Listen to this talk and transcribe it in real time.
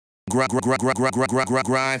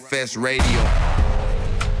Grind Fest Radio.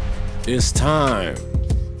 It's time.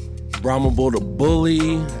 Brahma Bull the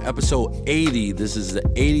Bully, episode 80. This is the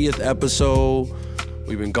 80th episode.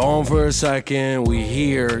 We've been gone for a second. We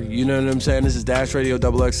here. You know what I'm saying? This is Dash Radio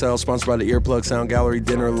XXL, sponsored by the Earplug Sound Gallery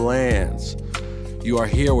Dinner Lands. You are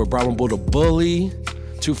here with Brahma Bull the Bully,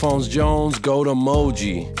 Two Phones Jones, Go to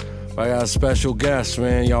Moji. I got a special guest,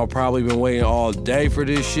 man. Y'all probably been waiting all day for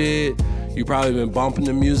this shit. You probably been bumping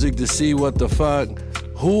the music to see what the fuck,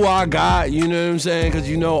 who I got, you know what I'm saying? Because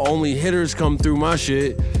you know only hitters come through my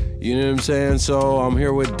shit, you know what I'm saying? So I'm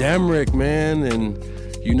here with Demrick, man, and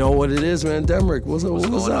you know what it is, man. Demrick, what's up?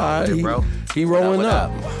 What's up, bro? He rolling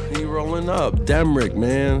up. He rolling up. Demrick,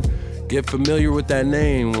 man. Get familiar with that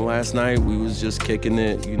name. Last night we was just kicking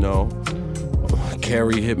it, you know.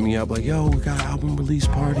 Carrie hit me up like, yo, we got an album release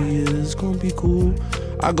party. It's gonna be cool.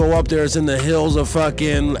 I go up there, it's in the hills of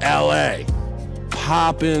fucking LA.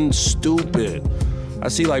 Popping stupid. I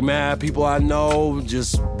see like mad people I know,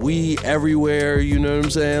 just weed everywhere, you know what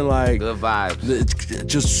I'm saying? Like good vibes.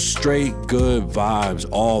 Just straight good vibes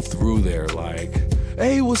all through there. Like,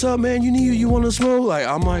 hey, what's up, man? You wanna smoke? Like,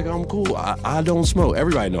 I'm cool. I don't smoke.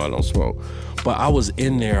 Everybody know I don't smoke. But I was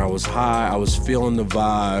in there, I was high, I was feeling the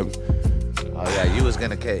vibe. Oh yeah, you was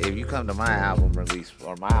gonna if you come to my album release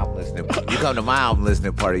or my album listening, you come to my album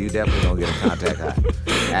listening party, you definitely gonna get a contact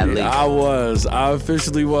high. At least. I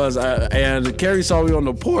officially was. And Carrie saw me on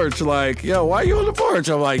the porch, like, yo, why you on the porch?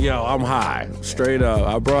 I'm like, yo, I'm high, straight up.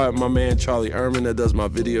 I brought my man Charlie Ehrman that does my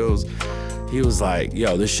videos. He was like,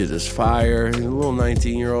 yo, this shit is fire. He's a little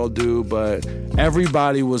 19-year-old dude, but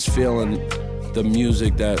everybody was feeling the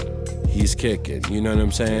music that he's kicking. You know what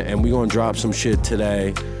I'm saying? And we gonna drop some shit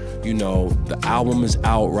today. You know, the album is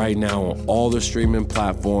out right now on all the streaming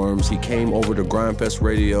platforms. He came over to Grindfest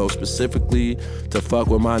Radio specifically to fuck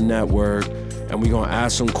with my network. And we gonna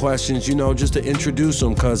ask some questions, you know, just to introduce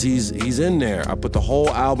him, cause he's in there. I put the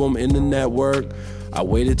whole album in the network. I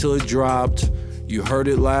waited till it dropped. You heard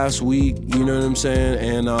it last week, you know what I'm saying?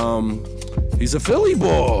 And he's a Philly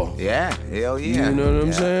boy. Yeah, hell yeah. You know what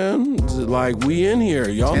I'm saying? Like, we in here,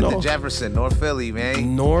 y'all 10th know. to Jefferson, North Philly,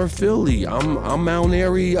 man. North Philly. I'm Mount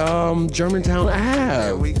Airy, Germantown Ave.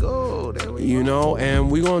 There we go. You know,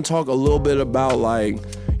 and we're gonna talk a little bit about, like,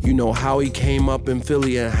 you know, how he came up in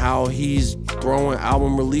Philly and how he's throwing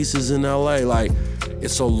album releases in LA. Like,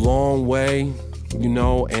 it's a long way, you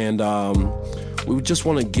know, and we just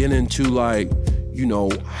want to get into, like, you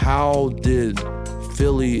know, how did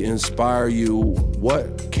Philly inspire you?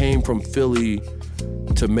 What came from Philly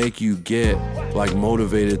to make you get like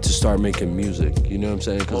motivated to start making music? You know what I'm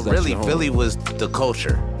saying? Well, really, Philly was the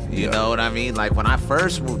culture. You know what I mean? Like when I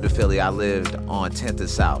first moved to Philly, I lived on 10th and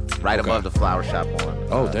South, right above the flower shop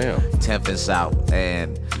on damn 10th and South.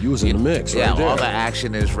 And you was in the mix, yeah, right there. All the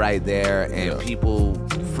action is right there, and people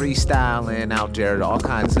freestyling out there. All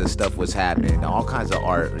kinds of stuff was happening. All kinds of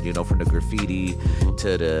art, you know, from the graffiti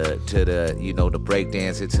to the you know, the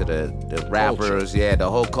breakdancing to the rappers. Yeah,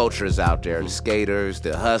 the whole culture is out there. The skaters,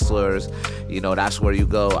 the hustlers. You know, that's where you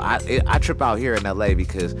go. I trip out here in LA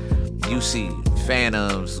because you see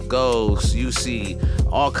Phantoms, Ghosts, you see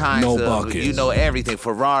all kinds of buckets. You know, everything,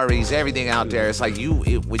 Ferraris, everything out there. It's like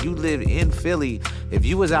when you live in Philly, if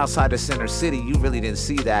you was outside the center city, you really didn't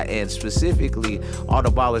see that. And specifically, all the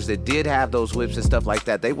ballers that did have those whips and stuff like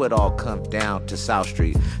that, they would all come down to South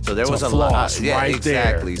Street. So there was a lot. Yeah, right,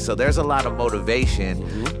 exactly. There. So there's a lot of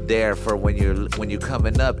motivation there for when you're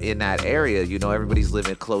coming up in that area. You know, everybody's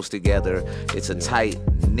living close together. It's a tight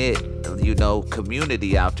knit, you know,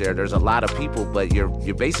 community out there. There's a lot of people, but you're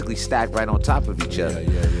basically stacked right on top of each other.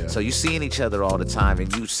 Yeah. So you're seeing each other all the time,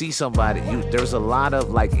 and you see somebody. There's a lot of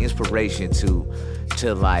like inspiration to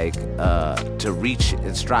reach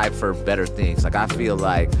and strive for better things. Like I feel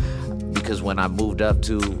like because when I moved up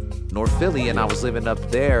to North Philly and I was living up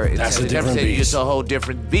there, it's a whole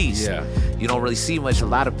different beast. Yeah. You don't really see much.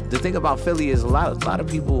 The thing about Philly is a lot of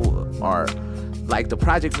people are. Like the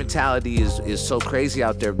project mentality is so crazy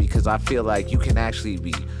out there because I feel like you can actually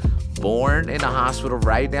be born in a hospital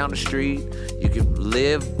right down the street. You can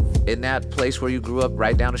live in that place where you grew up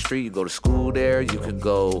right down the street. You go to school there. You can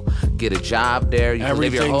go get a job there. You can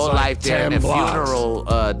live your whole life there. And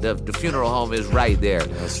the funeral home is right there.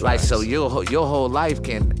 That's like nice. So your whole life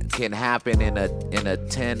can happen in a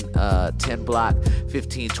 10 block,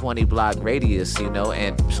 15, 20 block radius, you know.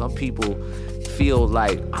 And some people feel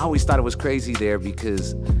like, I always thought it was crazy there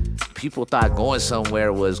because people thought going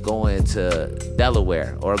somewhere was going to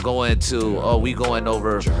Delaware or going to, we going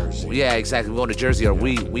over Jersey. Yeah, exactly. We're going to Jersey, or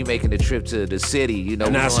we making the trip to the city, you know.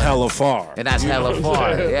 And that's hella far.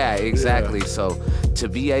 Yeah, exactly. So to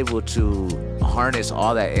be able to harness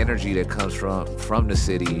all that energy that comes from the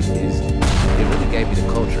city, it really gave me the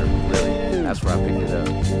culture. Really, that's where I picked it up.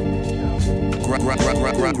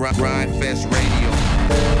 Grind Fest Radio.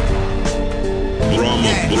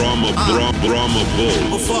 Brahma Bull.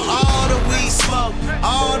 Before all the weed smoke,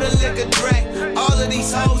 all the liquor drink, all of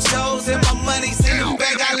these hoes shows and my money's in the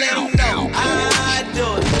bag, I let them know I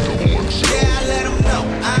do it. Yeah, I let them know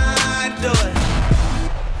I do it.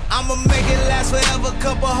 I'ma make it last forever,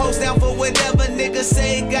 couple hoes down for whatever niggas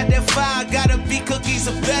say. Got that fire, gotta be cookies,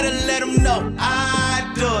 so better let them know I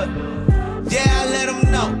do it. Yeah, I let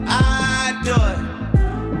them know I do it.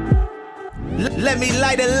 Let me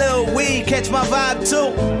light a little weed, catch my vibe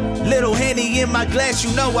too. Little Henny in my glass,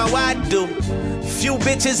 you know how I do. Few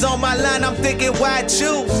bitches on my line, I'm thinking why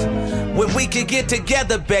choose? When we can get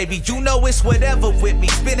together, baby, you know it's whatever with me.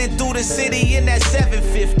 Spinning through the city in that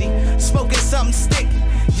 750, smoking something sticky.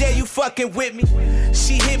 Yeah, you fucking with me.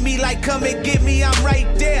 She hit me like, come and get me, I'm right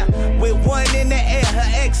there. With one in the air,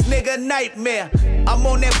 her ex-nigga nightmare. I'm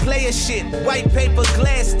on that player shit, white paper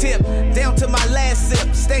glass tip, down to my last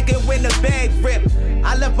sip, stinking when the bag rip.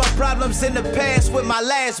 I left my problems in the past with my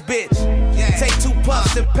last bitch. Take 2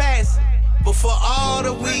 puffs and pass. Before all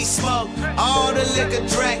the weed smoke, all the liquor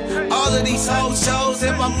drink, all of these whole shows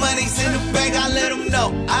and my money's in the bank, I let them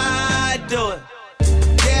know I do it.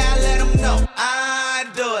 Yeah, I let them know I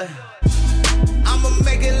do it. I'ma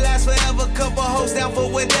make it last forever, couple hoes down for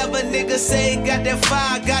whatever niggas say. Got that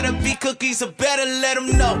fire, gotta be cookies, so better let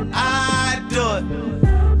them know I do it.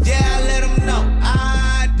 Yeah, I let them know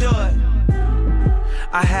I do it.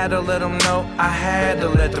 I had to let them know, I had to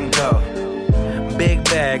let them go. Big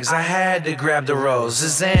bags, I had to grab the rolls.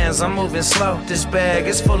 Zans, I'm moving slow. This bag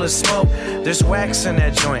is full of smoke. There's wax in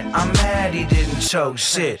that joint. I'm mad he didn't choke.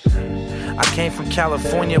 Shit. I came from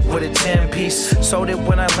California with a 10-piece. Sold it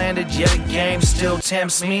when I landed, yeah, the game still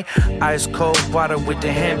tempts me. Ice cold water with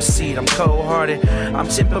the hemp seed. I'm cold-hearted. I'm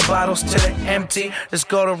tipping bottles till they're empty. This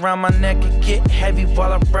gold around my neck and get heavy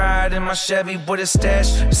while I ride in my Chevy with a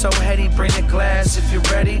stash. So heady, bring the glass if you're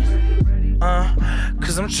ready.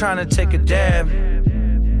 Cause I'm trying to take a dab.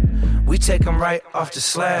 We take them right off the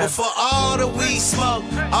slab. Before all the weed smoke,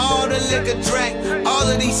 all the liquor drink, all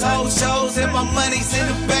of these whole shows and my money's in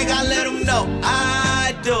the bank, I let them know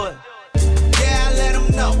I do it. Yeah, I let them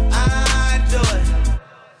know I do it.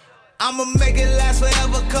 I'ma make it last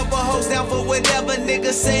forever, couple hoes down for whatever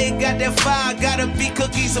niggas say. Got that fire, gotta be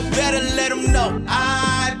cookies, so better let them know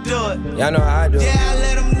I do it. Y'all know how I do it. Yeah, I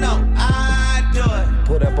let them know I do it.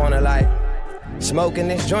 Put up on a light. Smoking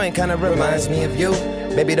this joint kinda reminds me of you.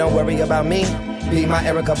 Baby, don't worry about me. Be my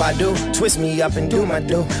Erykah Badu. Twist me up and do my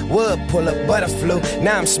do. Wood pull up, but I flew.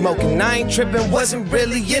 Now I'm smoking, I ain't tripping. Wasn't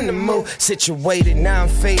really in the mood. Situated, now I'm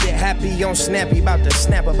faded. Happy on Snappy, about to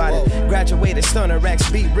snap about it. Graduated, stunner racks,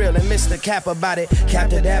 be real and Mr. Cap about it. Cap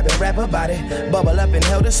the dab and rap about it. Bubble up and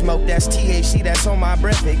hell the smoke. That's THC, that's on my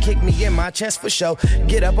breath. It kicked me in my chest for show.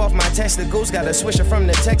 Get up off my testicles. Got a swisher from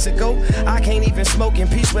the Texaco. I can't even smoke in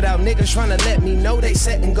peace without niggas trying to let me know they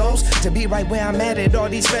setting goals. To be right where I'm at all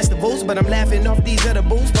these festivals. But I'm laughing off these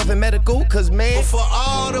edibles, puffin' medical, cause man. Before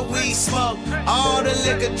all the weed smoke, all the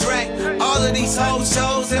liquor drink, all of these whole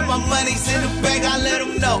shows and my money's in the bank, I let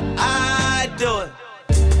them know I do it.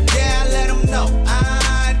 Yeah, I let them know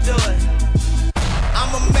I do it.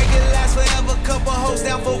 I'ma make it last forever, couple hoes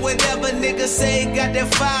down for whatever niggas say. Got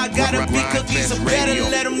that fire, gotta be cookies, so better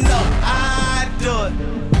let them know I do it.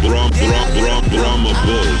 Yeah, I let them know I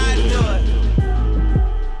do it.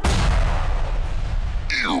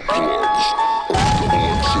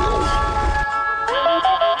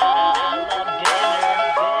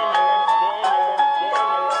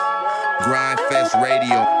 Grind Fest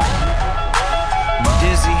Radio.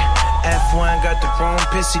 Dizzy, F1 got the room,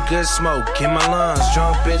 pissy, good smoke in my lungs.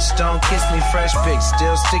 Drunk bitch, don't kiss me, fresh pick,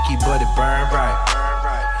 still sticky, but it burn right.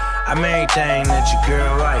 I'm everything that your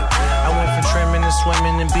girl like. I went from trimming to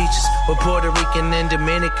swimming in beaches with Puerto Rican and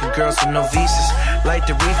Dominican girls with no visas. Light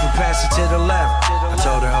the reefer, pass it to the left. I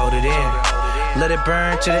told her hold it in, let it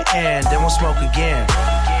burn to the end, then we'll smoke again.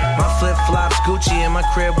 My flip-flops, Gucci in my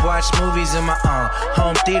crib, watch movies in my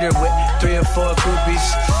home theater with 3 or 4 groupies.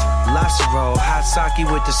 Lobster roll, hot sake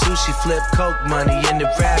with the sushi, flip coke money in the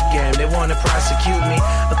rap game. They wanna prosecute me,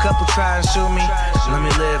 a couple try and shoot me. Let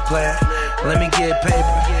me live, player, let me get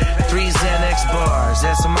paper. 3 Xanax bars,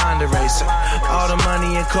 that's a mind eraser. All the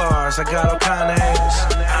money in cars, I got all kind of haters.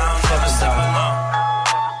 I don't fuck with dog.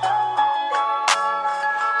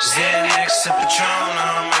 Xanax and Patron,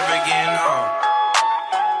 I'm never getting home.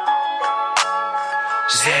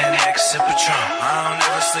 Xanax and Patron, I don't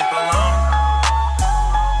never sleep alone.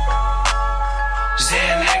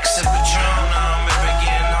 Xanax and Patron, I'm never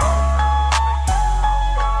getting home.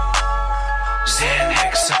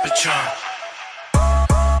 Xanax and Patron.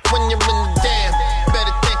 When you're in the dam,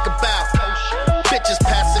 better think about bitches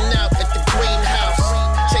passing out at the greenhouse.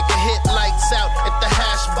 Take a hit, lights out at the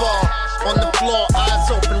hash bar. On the floor, eyes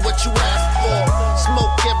open, what you asked for.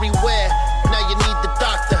 Smoke everywhere, now you need the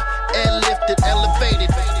doctor. Airlifted, elevated,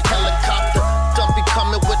 helicopter. Don't be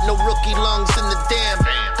coming with no rookie lungs in the dam.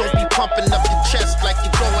 Don't be pumping up your chest like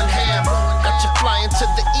you're going ham. Got you flying to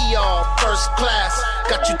the ER, first class.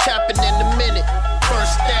 Got you tapping in a minute,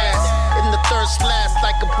 first dance. In the third slash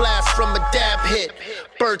like a blast from a dab hit.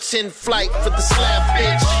 Birds in flight for the slab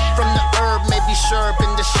bitch. From the herb, maybe sherb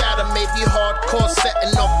in the shadow. Maybe hardcore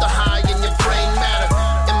setting off the high in your brain matter.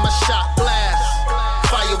 In my shot glass,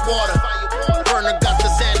 fire water. Burner got the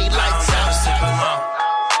Zanny lights out.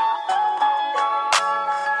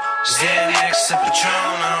 Xanax and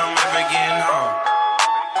Patron, I'm never getting home.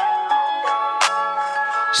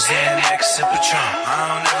 Xanax and Patron, I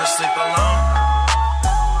don't never sleep alone.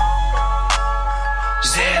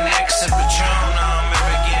 Xanax and Patron, I'm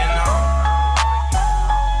never getting home.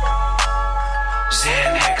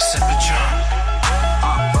 Xanax and Patron.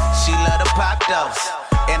 She love the pop dose,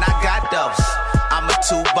 and I got those. I'm a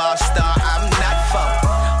two-ball star, I'm not foe.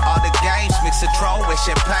 All the games mix a Tron with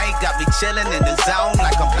champagne. Got me chillin' in the zone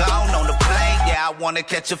like I'm gone on the plane. Yeah, I wanna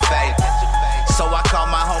catch a fade. So I called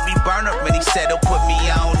my homie Burner, and he said he'll put me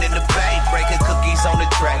on in the bay. Breaking cookies on the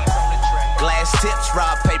tray. Glass tips,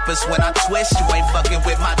 raw papers when I twist. You ain't fucking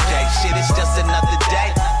with my day. Shit, it's just another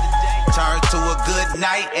day. Turn to a good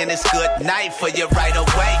night, and it's good night for you right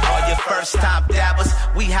away. All your first time dabbers,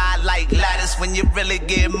 we high like ladders. When you really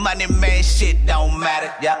get money, man, shit don't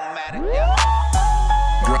matter. Yeah.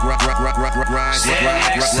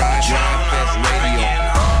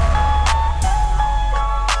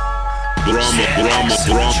 Grind Fest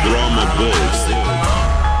Radio. Brahma Bulls.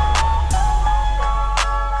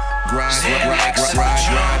 Grind Fest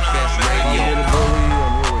Radio.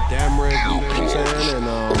 I'm here with Damrick, you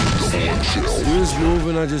know what I'm saying? And we was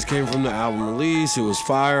moving. I just came from the album release. It was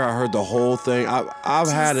fire. I heard the whole thing. I've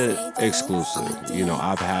had it exclusive. You know,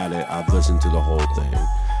 I've had it. I've listened to the whole thing.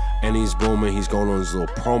 And he's booming. He's going on his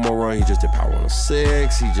little promo run. He just did Power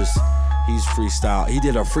 106. He's freestyle. He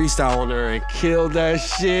did a freestyle on there and killed that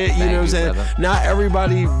shit. You know what I'm saying? Brother. Not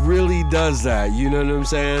everybody really does that. You know what I'm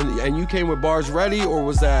saying? And you came with bars ready, or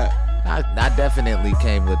was that? I definitely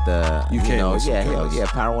came with the, You came know, with some yeah, hell pills. yeah,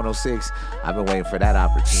 Power 106. I've been waiting for that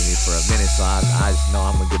opportunity for a minute, so I just know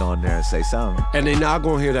I'm gonna get on there and say something. And they not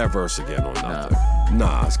gonna hear that verse again on nothing.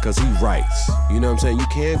 Nah, it's cause he writes. You know what I'm saying? You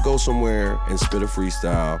can't go somewhere and spit a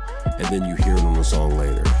freestyle and then you hear it on the song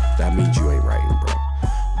later. That means you ain't writing, bro.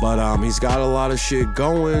 But he's got a lot of shit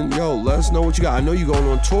going. Yo, let us know what you got. I know you going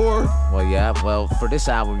on tour. Well, yeah. Well, for this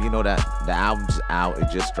album, you know that the album's out. It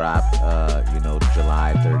just dropped,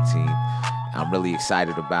 July 13th. I'm really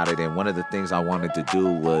excited about it. And one of the things I wanted to do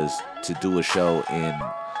was to do a show in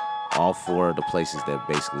all four of the places that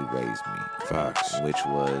basically raised me. Facts. Which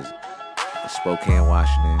was Spokane,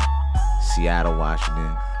 Washington, Seattle,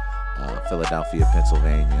 Washington, Philadelphia,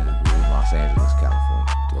 Pennsylvania, and Los Angeles, California.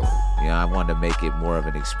 Dope. You know, I wanted to make it more of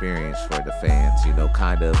an experience for the fans, you know,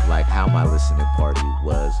 kind of like how my listening party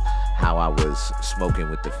was, how I was smoking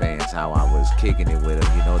with the fans, how I was kicking it with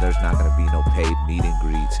them. You know, there's not going to be no paid meet and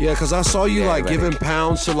greets. Yeah, because I saw you Yeah, like right. giving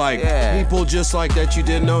pounds to like Yeah. people just like that you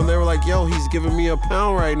didn't know. And they were like, yo, he's giving me a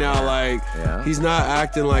pound right now. Like, Yeah. he's not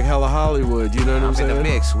acting like hella Hollywood. You know what I'm I'm in saying? the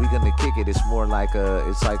mix. We gonna kick it. It's more like a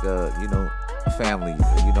family.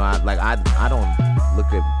 You know, I don't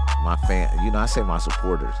look at my fan. You know, I say my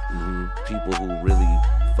supporters, people who really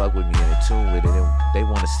fuck with me and in tune with it, and they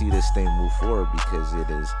want to see this thing move forward because it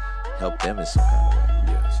has helped them in some kind of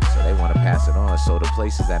way. Yes. So they want to pass it on. So the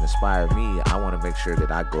places that inspire me, I want to make sure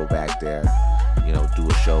that I go back there, you know, do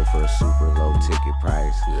a show for a super low ticket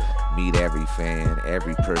price. Yeah. Meet every fan,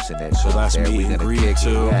 every person that So comes that's there. meet We and gonna greet kick it.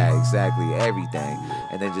 too? Yeah, exactly, everything.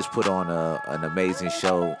 And then just put on an amazing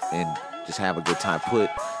show and just have a good time. Put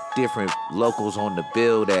different locals on the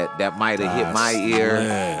bill that might have hit my ear.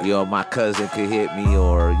 lit. You know, my cousin could hit me,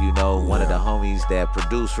 or you know, one of the homies that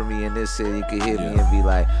produce for me in this city could hit me and be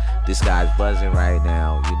like, "This guy's buzzing right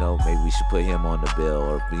now. You know, maybe we should put him on the bill,"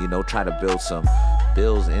 or you know, try to build some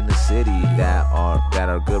bills in the city that are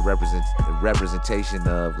good representation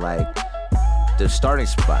of like the starting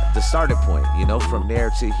spot, the starting point, you know, from there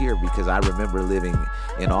to here, because I remember living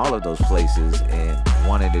in all of those places and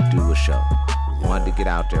wanted to do a show. Wanted to get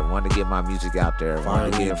out there, wanted to get my music out there,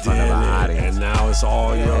 wanted to get in front of an audience. And now it's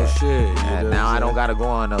all your shit. You know And what now I'm I don't saying? gotta go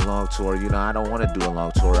on a long tour. You know, I don't want to do a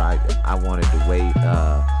long tour. I wanted to wait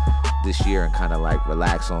this year and kind of like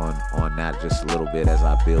relax on that just a little bit as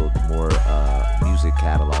I build more music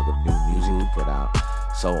catalog of new music to put out.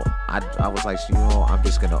 So I was like, you know, I'm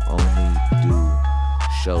just gonna only do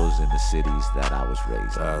shows in the cities that I was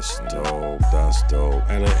raised in. That's dope. That's dope.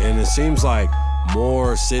 And it seems like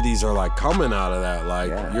more cities are like coming out of that. Like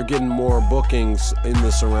you're getting more bookings in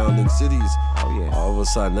the surrounding cities. Oh yeah. All of a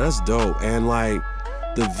sudden, that's dope. And like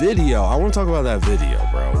the video, I want to talk about that video,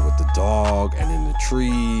 bro, with the dog and in the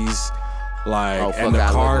trees. Like, and the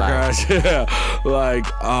car crash. Yeah.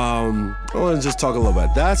 Like, I want to just talk a little bit.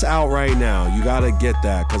 That's out right now. You got to get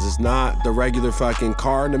that because it's not the regular fucking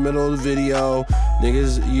car in the middle of the video.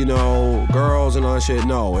 Niggas, you know, girls and all that shit.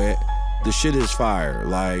 No, the shit is fire.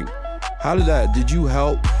 Like, how did you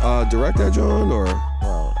help direct that, John? Or?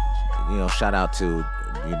 Well, you know, shout out to,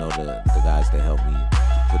 you know, the guys that helped me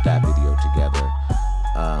put that video together.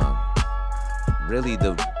 Really,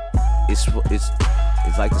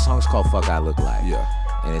 it's like the song's called Fuck I Look Like. Yeah.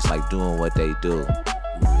 And it's like doing what they do.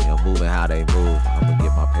 You know, moving how they move. I'm gonna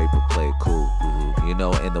get my paper play cool. Mm-hmm. You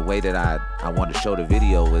know, and the way that I wanted to show the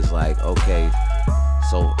video was like, okay,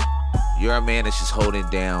 so you're a man that's just holding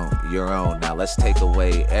down your own. Now let's take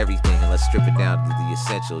away everything and let's strip it down to the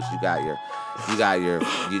essentials. You got your,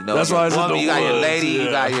 you know, that's your why woman, you got your lady, yeah.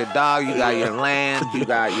 you got your dog, you got your land, you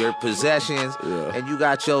got your possessions, and you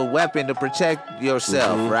got your weapon to protect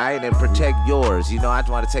yourself, right? And protect yours. You know, I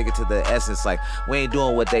just want to take it to the essence, like, we ain't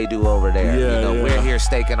doing what they do over there. Yeah, you know, we're here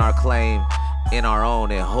staking our claim in our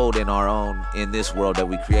own and holding our own in this world that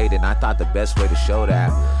we created. And I thought the best way to show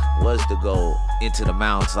that was to go into the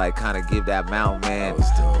mountains, like kind of give that mountain man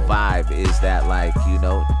vibe. Is that like, you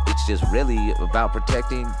know, it's just really about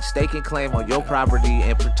protecting, staking claim on your property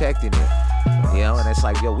and protecting it. You know, and it's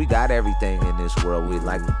like, yo, we got everything in this world. We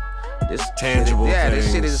like this tangible shit, things.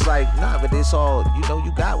 This shit is like, nah, but it's all, you know,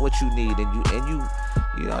 you got what you need, and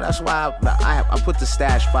you know, that's why I put the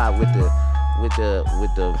stash spot with the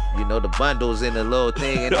you know, the bundles and the little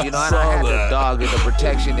thing, and you know, and I had the dog and the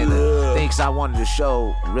protection and the things. I wanted to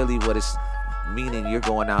show really what it's meaning. You're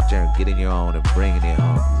going out there and getting your own and bringing it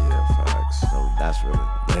home. Yeah, facts. So that's really,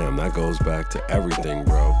 damn, that goes back to everything,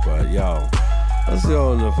 bro. But yo, that's the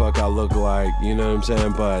only the fuck I look like, you know what I'm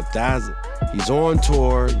saying? But he's on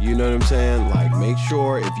tour, you know what I'm saying? Like, make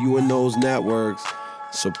sure if you in those networks,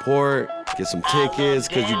 support, get some tickets,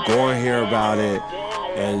 cause you gonna hear about it.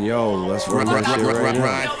 And yo, let's run that shit right now.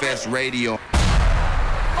 Grind Fest Radio.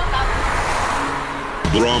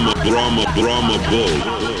 Drama Bull.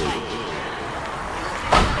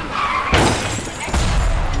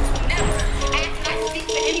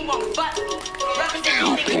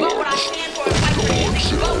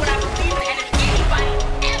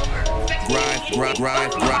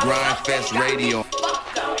 Grind Fest Radio.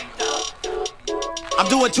 I'm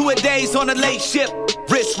doing 2 a days on a late shift.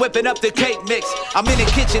 Wrist whipping up the cake mix. I'm in the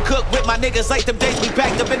kitchen, cook with my niggas like them days we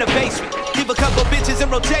packed up in the basement. Keep a couple bitches in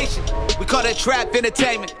rotation. We call that trap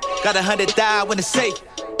entertainment. Got 100 thou in the safe.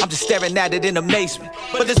 I'm just staring at it in amazement.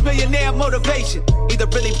 But this millionaire motivation, either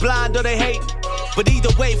really blind or they hate. But either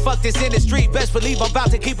way, fuck this industry. Best believe I'm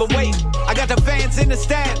about to keep them waiting. I got the fans in the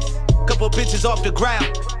stands. Couple bitches off the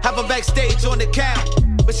ground. Have them backstage on the count.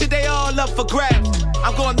 But shit, they all up for grabs.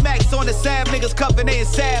 I'm going max on the sad niggas cuffing, they in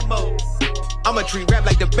sad mode. I'ma treat rap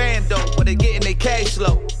like the bando, but they getting their cash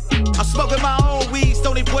low. I'm smoking my own weed,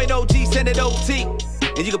 Stony Point OG, send it OT.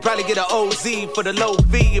 And you can probably get an OZ for the low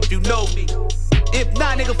fee if you know me. If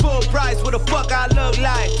not, nigga, full price, what the fuck I look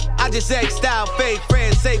like? I just act style, fake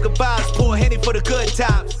friends, say goodbyes, pour Henny for the good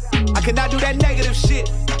times. I cannot do that negative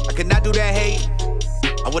shit, I cannot do that hate.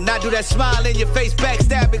 I will not do that smile in your face,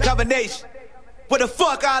 backstabbing combination. What the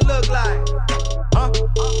fuck I look like? Huh?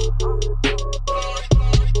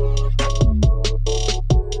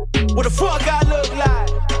 What the fuck I look like?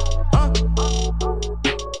 Huh?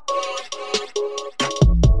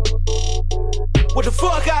 What the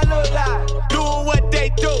fuck I look like? Doing what they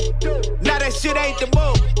do. Now that shit ain't the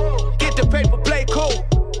move. Get the paper, play cool.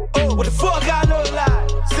 Oh, what the fuck I look like?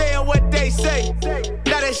 Saying what they say.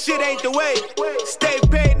 Now that shit ain't the way. Stay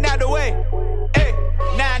paid, not the way. Hey,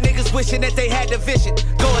 now niggas wishing that they had the vision.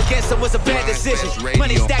 Go against them was a bad decision.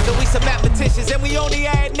 Money stacking, we some mathematicians, and we only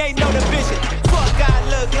had ain't no division. Fuck I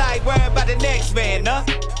look like, worried about the next man, huh?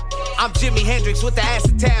 I'm Jimi Hendrix with the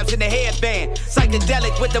acid tabs and the headband.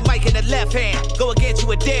 Psychedelic with the mic in the left hand. Go against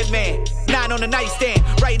you a dead man. 9 on the nightstand,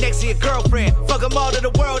 right next to your girlfriend. Fuck them all to the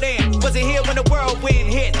world end. Wasn't here when the whirlwind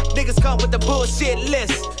hit. Niggas come with the bullshit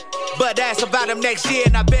list. But ask about them next year,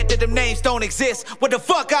 and I bet that them names don't exist. What the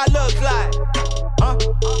fuck I look like? Huh?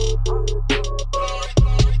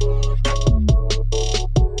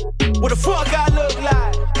 What the fuck I look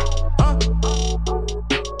like? Huh?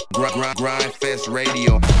 Grindfest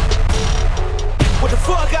Radio. What the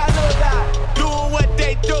fuck I look like? Doing what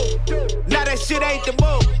they do. Now that shit ain't the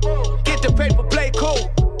move. Get the paper, play cool.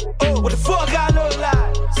 What the fuck I look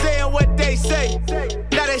like? Saying what they say.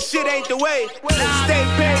 Now that shit ain't the way. Stay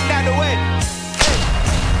paid, not the way.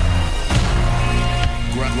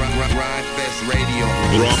 Grindfest Radio.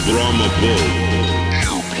 Drama Bull.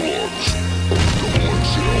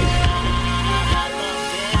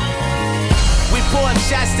 We pouring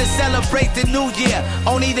shots to celebrate the new year.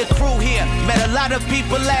 Only the crew here. Met a lot of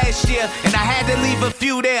people last year, and I had to leave a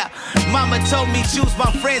few there. Mama told me choose my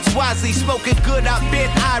friends wisely. Smoking good, I've been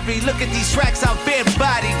ivory. Look at these tracks, I've been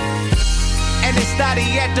body. And it's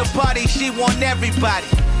Dottie at the party, she want everybody.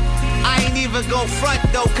 I ain't even gon' front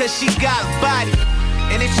though, cause she got body.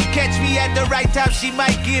 And if she catch me at the right time, she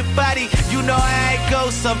might get body. You know how it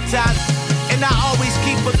goes sometimes. And I always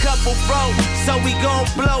keep a couple bro, so we gon'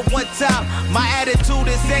 blow one time. My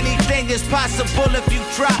attitude is anything is possible if you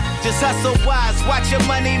try. Just hustle wise, watch your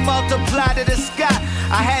money multiply to the sky.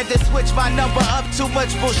 I had to switch my number up, too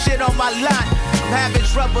much bullshit on my line. I'm having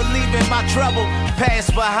trouble leaving my trouble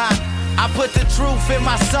past behind. I put the truth in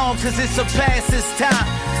my song cause it surpasses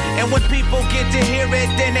time. And when people get to hear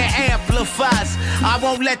it, then it amplifies. I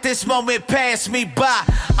won't let this moment pass me by.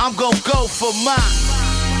 I'm gon' go for mine.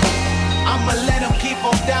 I'ma let them keep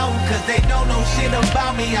on down, cause they don't know shit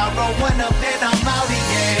about me. I roll one up, then I'm outie,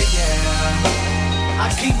 yeah. I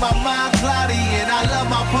keep my mind cloudy, and I love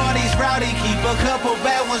my parties rowdy. Keep a couple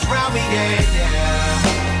bad ones round me, yeah.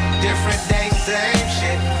 Different day, same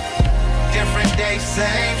shit. Different day,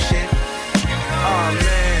 same shit. Oh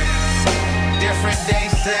man. Different day,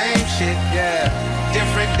 same shit. Yeah.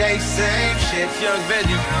 Different day, same shit. Young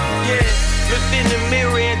Veggie. Yeah. Looked in the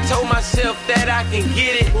mirror and told myself that I can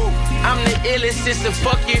get it. I'm the illest sister,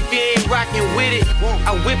 fuck you if you ain't rockin' with it.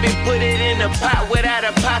 I whip it, put it in a pot without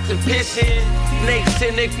a pot to piss in. Snakes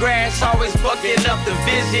in the grass, always bucking up the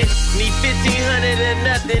vision. Need 1,500 or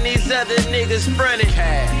nothing, these other niggas frontin'.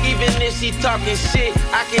 Even if she talking shit,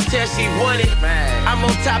 I can tell she want it. I'm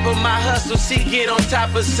on top of my hustle, she get on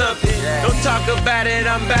top of something. Don't talk about it,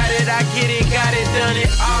 I'm about it, I get it, got it, done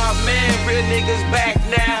it. Aw man, real niggas back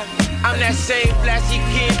now. I'm that same flashy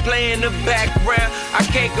kid playing the background. I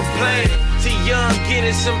can't complain. Too young, getting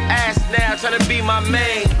some ass now, tryna be my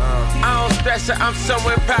main. I don't stress her, I'm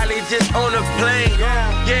somewhere probably just on a plane.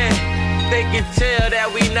 Yeah, they can tell that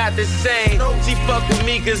we not the same. She fuck with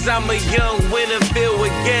me cause I'm a young winner filled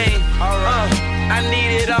with game. I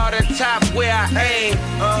need it all the top where I aim.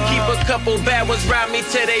 Keep a couple bad ones round me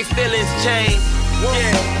till they feelings change.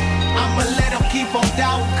 Yeah. I'ma let them keep on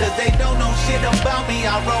down, cause they don't know shit about me.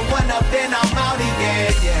 I roll one up, then I'm outie,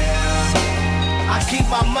 yeah. I keep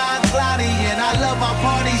my mind cloudy, and I love my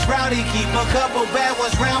parties rowdy. Keep a couple bad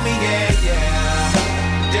ones round me, yeah.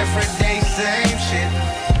 Different day, same shit.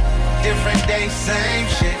 Different day, same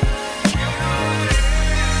shit.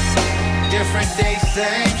 Different day,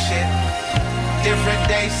 same shit. Different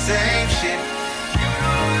day, same shit.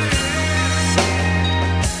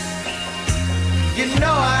 You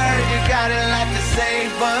know I heard you got a lot to say,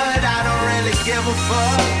 but I don't really give a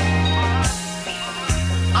fuck.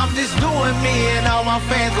 I'm just doing me and all my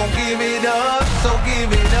fans gon' give it up, so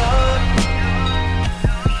give it up.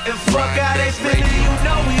 And fuck how they feelin', you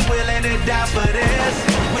know we willing to die for this.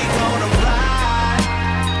 We gonna ride.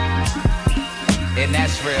 And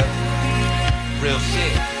that's real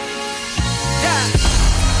shit. Yeah.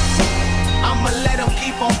 I'ma let them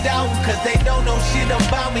keep on down, cause they don't know shit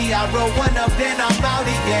about me. I roll one up, then I'm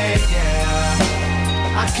outie, yeah.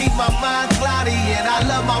 I keep my mind cloudy, and I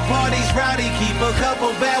love my parties rowdy. Keep a couple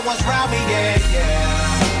bad ones round me, yeah.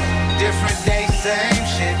 Different day, same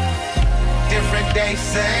shit. Different day,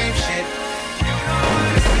 same shit.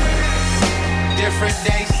 Different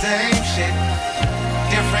day, same shit.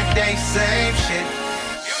 Different day, same shit.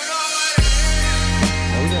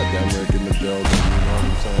 We got Denver in the building, you know what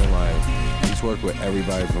I'm saying? Like, work with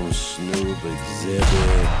everybody from Snoop,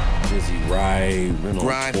 Exhibit, Dizzy Wright,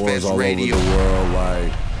 tours all Radio. over the world.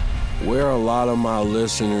 Like, where a lot of my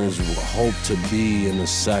listeners hope to be in a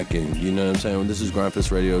second. You know what I'm saying? This is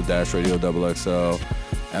Grindfest Radio, Radio XXL,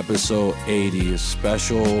 episode 80, a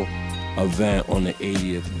special event on the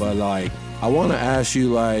 80th. But like, I want to ask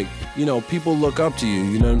you, like, you know, people look up to you.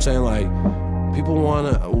 You know what I'm saying? Like, people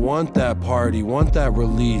want that party, want that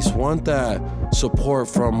release, want that support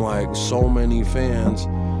from like so many fans.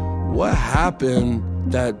 What happened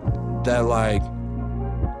that like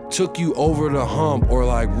took you over the hump, or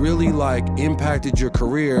like really like impacted your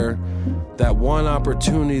career? That one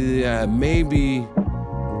opportunity that maybe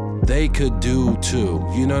they could do too.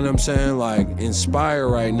 You know what I'm saying? Like, inspire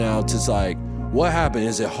right now to like What happened?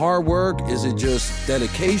 Is it hard work? Is it just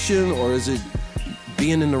dedication? Or is it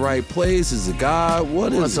being in the right place? Is it God?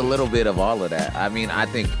 What Well, is it's it? a little bit of all of that. I mean, I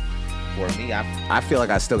think for me, I feel like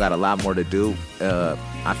I still got a lot more to do.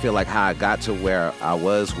 I feel like how I got to where I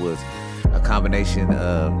was a combination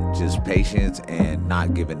of just patience and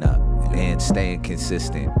not giving up and staying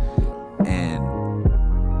consistent.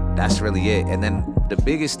 And that's really it. And then the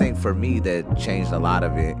biggest thing for me that changed a lot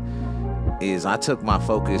of it is I took my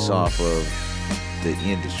focus off of the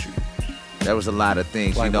industry. There was a lot of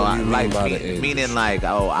things, Like, you know, what do you mean by the meaning industry? like,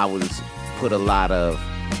 I was put a lot of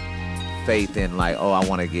faith in like, I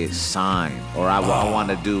want to get signed, or I want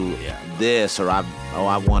to do this, or I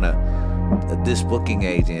want this booking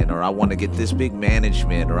agent, or I want to get this big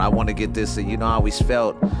management, or I want to get this. You know, I always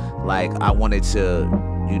felt like I wanted to,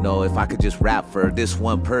 you know, if I could just rap for this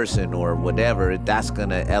one person or whatever, that's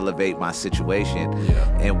gonna elevate my situation.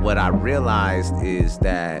 Yeah. And what I realized is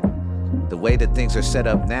that the way that things are set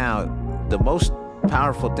up now, the most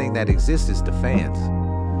powerful thing that exists is the fans.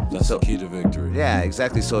 That's the key to victory. Yeah,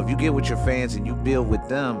 exactly. So if you get with your fans and you build with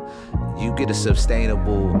them, you get a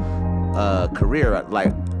sustainable career.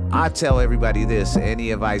 Like, I tell everybody this,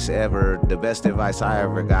 any advice ever, the best advice I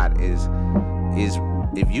ever got is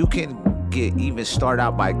if you can start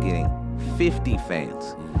out by getting 50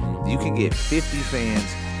 fans, you can get 50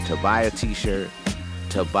 fans to buy a t-shirt,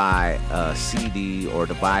 to buy a CD, or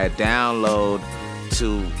to buy a download,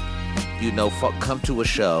 to, you know, come to a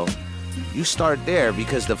show. You start there,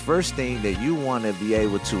 because the first thing that you want to be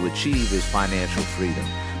able to achieve is financial freedom.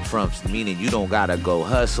 Meaning you don't gotta go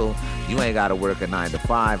hustle, you ain't gotta work a 9 to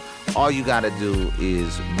 5. All you gotta do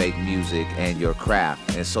is make music and your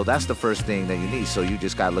craft. And so that's the first thing that you need. So you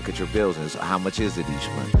just gotta look at your bills and how much is it each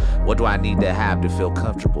month? What do I need to have to feel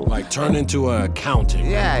comfortable? Like turn into an accountant.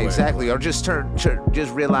 Yeah, right? exactly. Or just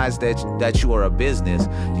just realize that you are a business.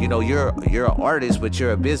 You know, you're an artist, but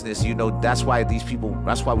you're a business. You know, that's why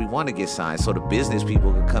we want to get signed, so the business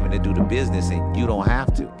people can come in and do the business, and you don't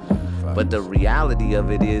have to. But the reality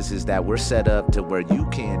of it is that we're set up to where you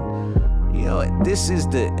can, you know,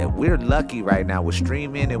 we're lucky right now with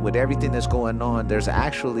streaming and with everything that's going on. There's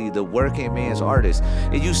actually the working man's artist.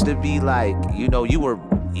 It used to be like, you know, you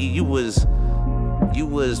was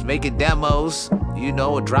making demos, you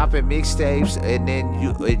know, dropping mixtapes, and then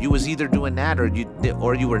you was either doing that or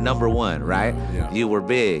you were number one, right? Yeah. You were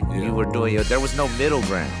big. Yeah. You were doing there was no middle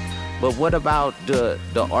ground. But what about the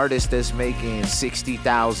artist that's making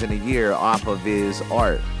 $60,000 a year off of his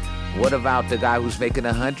art? What about the guy who's making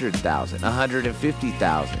 $100,000,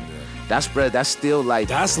 $150,000? That's still like,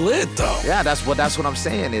 that's lit though. Yeah, that's what I'm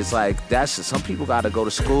saying. It's like some people got to go to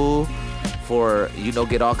school for, you know,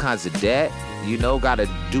 get all kinds of debt. You know, got to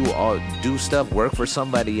do stuff, work for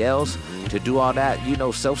somebody else to do all that. You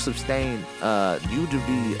know, self-sustain. You to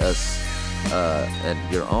be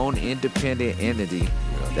your own independent entity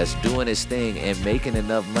that's doing its thing and making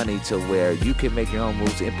enough money to where you can make your own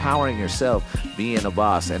moves, empowering yourself, being a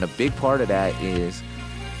boss. And a big part of that is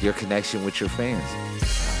your connection with your fans.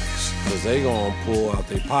 Because they gonna pull out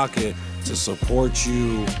their pocket to support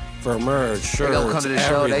you for merch, shirts, They gonna come to the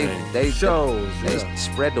show. They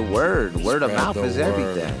spread the word. Word of mouth is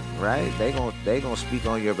everything, right? They gonna speak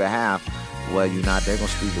on your behalf. Well, they're gonna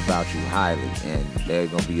speak about you highly, and they're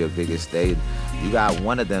gonna be your biggest. You got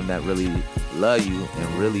one of them that really love you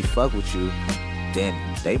and really fuck with you, then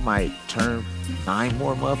they might turn 9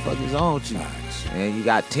 more motherfuckers on you, and you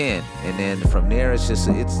got 10, and then from there it's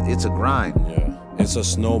a grind. Yeah, it's a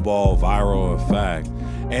snowball viral effect,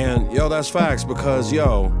 and that's facts because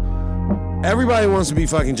everybody wants to be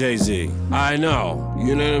fucking Jay-Z. I know,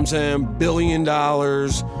 you know what I'm saying? $1 billion,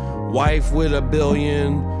 wife with $1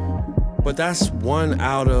 billion. But that's one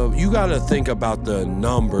out of, you got to think about the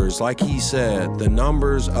numbers. Like he said, the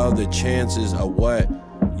numbers of the chances of what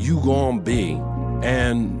you gonna be.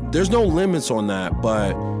 And there's no limits on that,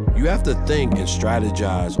 but you have to think and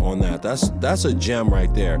strategize on that. That's a gem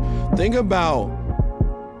right there. Think about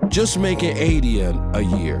just making 80 a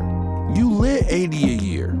year. You lit 80 a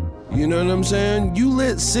year. You know what I'm saying? You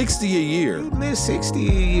lit 60 a year. You lit 60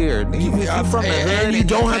 a year. Nigga, from the hood and you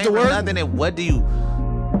don't have to work. Nothing, and what do you...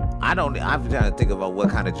 I'm trying to think about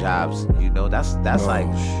what kind of jobs, you know, that's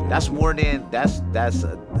more than,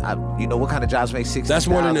 you know, what kind of jobs make 60,000? That's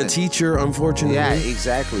more than a teacher, unfortunately. Yeah,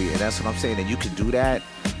 exactly. And that's what I'm saying. And you can do that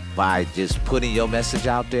by just putting your message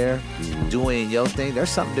out there, doing your thing.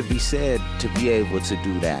 There's something to be said to be able to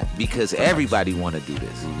do that, because everybody want to do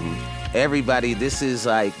this. Everybody, this is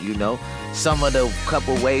like, you know, some of the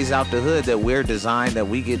couple ways out the hood that we're designed that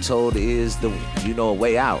we get told is the, you know, a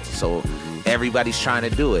way out. So everybody's trying to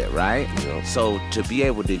do it, right? Yeah. So to be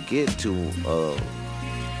able to get to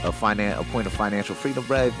a point of financial freedom,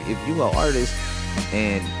 bro. If you an artist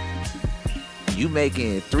and you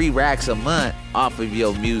making 3 racks a month off of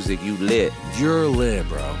your music, you lit. You're lit,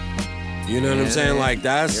 bro. You know what I'm saying? Like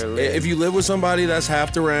that's if you live with somebody, that's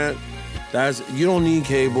half the rent. You don't need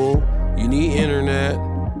cable. You need internet.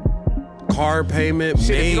 Car payment, shit,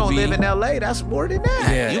 maybe. If you don't live in LA, that's more than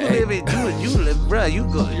that. Yeah, you live, bro. You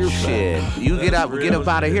go, shit. You get up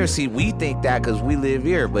out of here. See, we think that because we live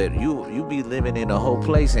here, but you be living in a whole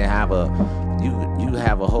place and have you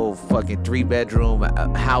have a whole fucking 3-bedroom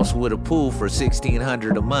house with a pool for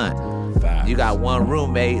 $1,600 a month. Facts. You got one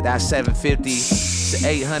roommate, that's $750 to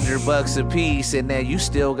 $800 a piece, and then you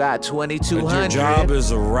still got $2,200. Your job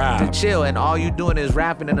is a rap. To chill, and all you doing is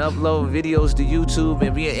rapping and uploading videos to YouTube,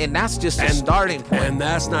 and that's just a starting point. And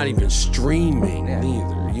that's not even streaming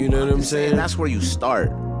neither. You know what I'm saying? That's where you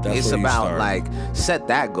start. It's about like set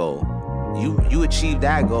that goal. You achieve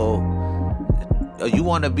that goal. You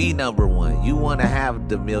want to be number one. You want to have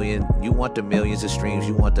the million. You want the millions of streams.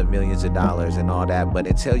 You want the millions of dollars and all that. But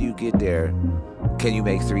until you get there, can you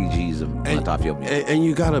make 3 G's a month off your music? And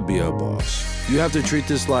you gotta be a boss. You have to treat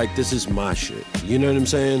this like this is my shit. You know what I'm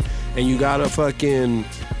saying? And you gotta fucking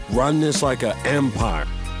run this like an empire.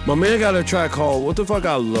 My man got a track called What the Fuck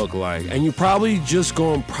I Look Like. And you probably just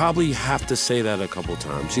gonna have to say that a couple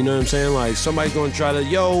times. You know what I'm saying? Like somebody's gonna try to,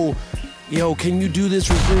 yo, can you do this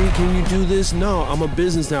for free? Can you do this? No, I'm a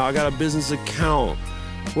business now. I got a business account.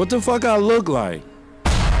 What the fuck I look like?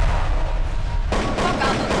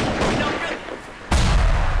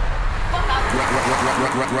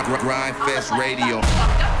 Grind Fest Radio.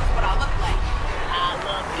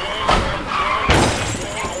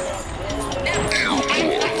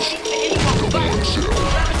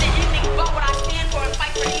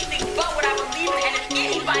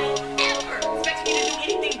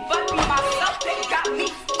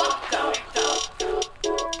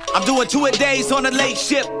 I'm doing 2-a-days on a late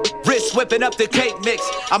ship. Wrist whipping up the cake mix.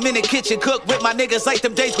 I'm in the kitchen, cook with my niggas like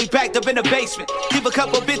them days we packed up in the basement. Keep a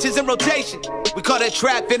couple bitches in rotation. We call that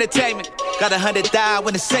trap entertainment. Got 100 thou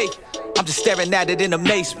in the safe. I'm just staring at it in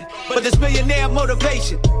amazement. But this millionaire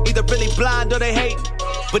motivation, either really blind or they hate.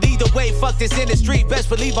 But either way, fuck this industry. Best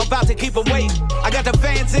believe I'm about to keep them waiting. I got the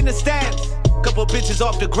fans in the stands. Couple bitches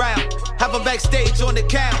off the ground. Have them backstage on the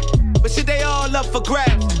count. But shit, they all up for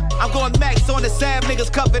grabs. I'm going max on the Sam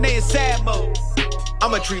niggas cuffin', they in sad mode.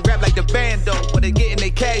 I'ma treat rap like the bando when they gettin'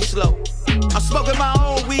 they cash low. I'm smoking my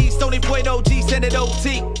own weed, Stony Point OG, send it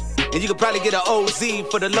OT. And you can probably get an OZ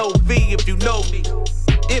for the low V if you know me.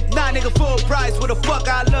 If not, nigga, full price, what the fuck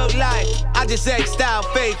I look like? I just act style,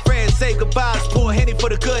 fake friends, say goodbyes, pour Henny for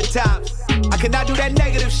the good times. I cannot do that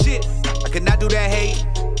negative shit, I cannot do that hate.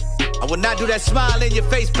 I will not do that smile in your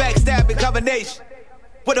face, backstabbing combination.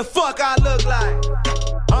 What the fuck I look like?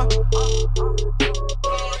 Huh?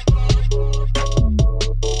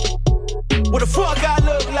 What the fuck I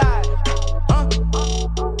look like? Huh?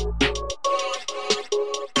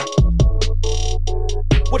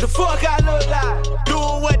 What the fuck I look like?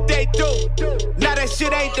 Doing what they do. Now that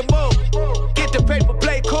shit ain't the move. Get the paper,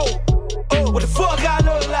 play cool. Oh, what the fuck I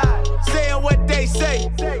look like? Saying what they say.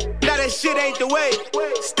 Now that shit ain't the way.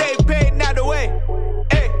 Stay paid, not the way.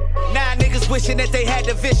 Now niggas wishing that they had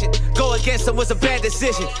the vision. Go against them was a bad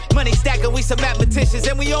decision. Money stacking, we some mathematicians.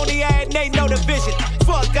 And we only had and ain't no division.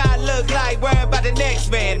 Fuck I look like, worrying about the next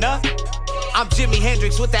man, huh? I'm Jimi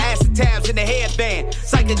Hendrix with the acid tabs and the headband.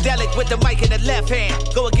 Psychedelic with the mic in the left hand.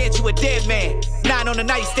 Go against you a dead man. 9 on the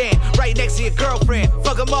nightstand, right next to your girlfriend.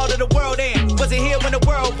 Fuck them all to the world end. Wasn't here when the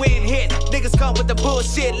whirlwind hit. Niggas come with the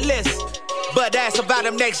bullshit list. But ask about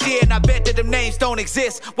them next year and I bet that them names don't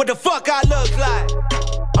exist. What the fuck I look like?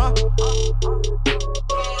 Huh?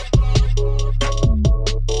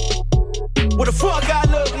 What the fuck I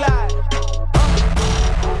look like?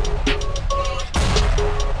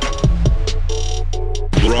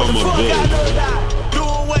 What the fuck I look like?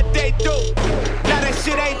 Doing what they do. Now that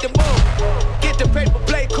shit ain't the move. Get the paper,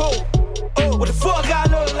 play cool. Oh, what the fuck I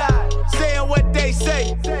look like? Saying what they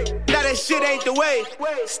say. Now that shit ain't the way.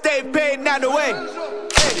 Stay paid, not the way.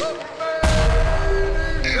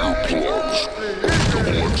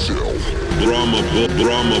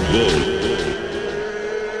 Brahma Bull.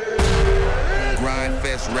 Grind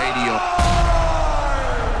Fest Radio.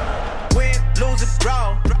 Win, lose it,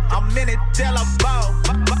 draw. I'm in it till I'm ball.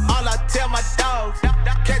 All I tell my dogs,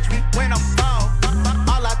 catch me when I'm gone.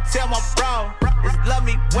 All I tell my bro is love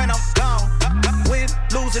me when I'm gone. Win,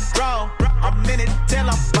 lose it, draw. I'm in it till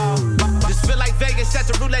I'm ball. Just feel like Vegas at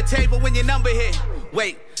the roulette table when your number hit.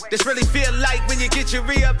 Wait, this really feel like when you get your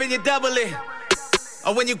re-up and you double it.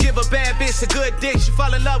 Or when you give a bad bitch a good dick, she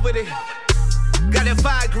fall in love with it. Got that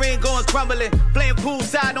fire green going crumbling. Playing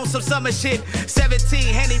poolside on some summer shit. 17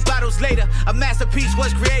 Henny bottles later, a masterpiece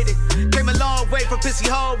was created. Came a long way from pissy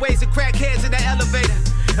hallways and crackheads in the elevator.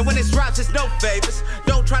 And when it's drops, it's no favors.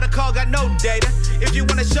 Don't try to call, got no data. If you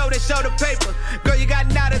wanna show, then show the paper. Girl, you got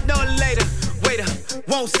now to know later. Wait up,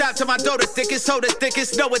 won't stop till my dough the thickest, hold the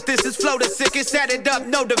thickest. Know what this is, flow the sickest. Add it up,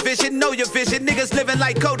 no division, know your vision. Niggas living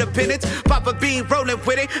like codependents. Papa Bean rolling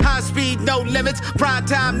with it. High speed, no limits. Prime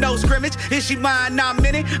time, no scrimmage. Is she mine? I'm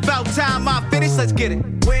in it. About time I finish, let's get it.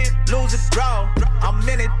 Win, lose, or draw. I'm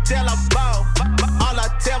in it till I ball. All I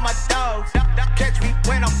tell my dogs, catch me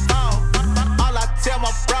when I'm fall. All I tell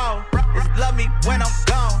my bro is love me when I'm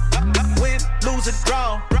gone. Win, lose, or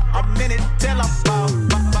draw. I'm in it till I fall.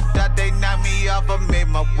 Thought they knocked me off, I made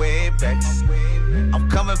my way back. I'm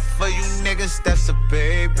coming for you niggas, that's a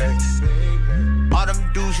payback. All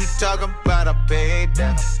them dudes you talking about, I paid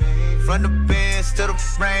that. From the Benz to the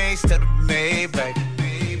Range to the Maybach.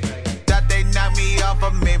 Thought they knocked me off, I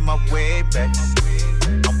made my way back.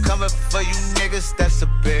 I'm coming for you niggas, that's a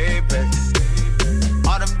payback.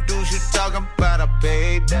 All them dudes you talking about, I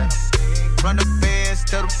paid that. From the Benz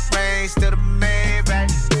to the Range to the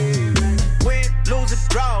Maybach. Win, lose, or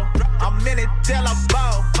draw. I'm in it till I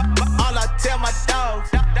ball. All I tell my dogs,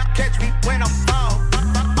 catch me when I'm fall.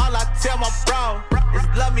 All I tell my bro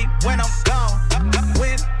is love me when I'm gone.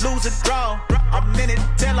 Win, lose, or draw. I'm in it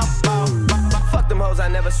till I fall. Fuck them hoes, I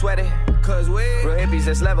never sweated. Cause we real hippies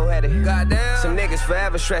that's level-headed. Goddamn. Some niggas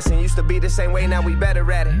forever stressing. Used to be the same way, now we better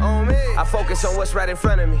at it. On me. I focus on what's right in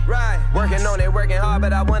front of me. Right. Working on it, working hard,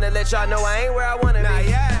 but I wanna let y'all know I ain't where I wanna be.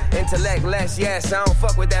 Yeah. Intellect less, yes, I don't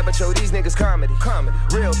fuck with that, but yo, these niggas comedy.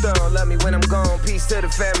 Real thorough, love me when I'm gone. Peace to the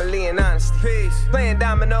family and honesty. Peace. Playing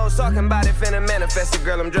dominoes, talking about it, finna manifest it,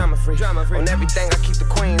 girl, I'm drama free. On everything, I keep the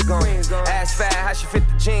queens going. Ass fat, how she fit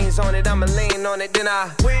the jeans on it, I'ma lean on it, then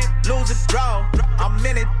I win, lose, or draw. I'm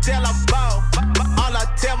in it till I ball. All I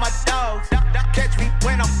tell my dogs, catch me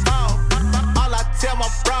when I'm fall. All I tell my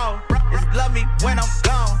bro is love me when I'm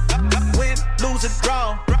gone. Win, lose, or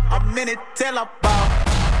draw. I'm in it till I ball.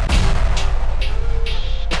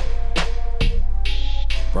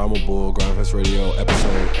 Brahma Bull, Grindfest Radio,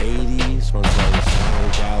 episode 80. Sponsored by the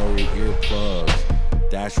Sound Gallery Earplugs,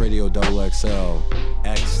 Dash Radio XXL,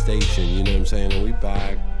 X Station, you know what I'm saying? And we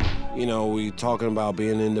back. You know, we talking about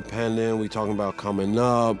being independent. We talking about coming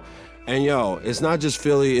up. And yo, it's not just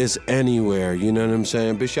Philly, it's anywhere, you know what I'm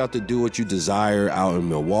saying? Bitch, you have to do what you desire out in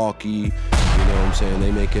Milwaukee, you know what I'm saying?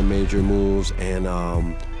 They making major moves, and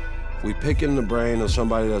we picking the brain of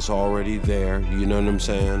somebody that's already there, you know what I'm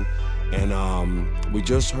saying? And we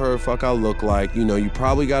just heard Fuck I Look Like. You know, you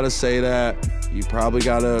probably gotta say that. You probably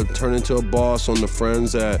gotta turn into a boss on the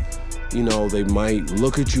friends that, you know, they might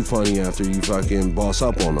look at you funny after you fucking boss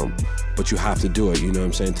up on them. But you have to do it, you know what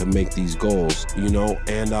I'm saying, to make these goals, you know?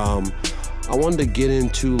 And I wanted to get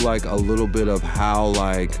into, like, a little bit of how,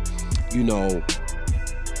 like, you know,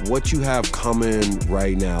 what you have coming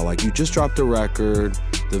right now. Like, you just dropped a record,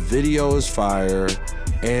 the video is fire,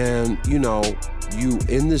 and, you know, you,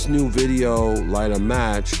 in this new video, Light a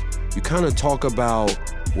Match, you kind of talk about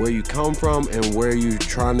where you come from and where you're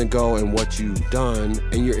trying to go and what you've done,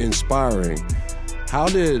 and you're inspiring. How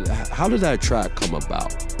did that track come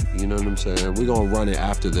about? You know what I'm saying? We're gonna run it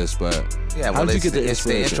after this, but yeah, well, how did you get the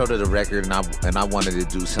inspiration? It's the intro to the record, and I wanted to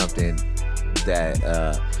do something that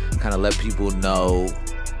kind of let people know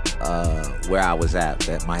where I was at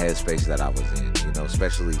my headspace that I was in. You know,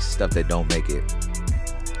 especially stuff that don't make it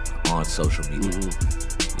on social media.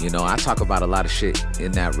 Mm-hmm. You know, I talk about a lot of shit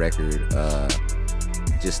in that record.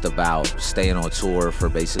 Just about staying on tour for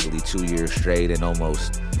basically 2 years straight and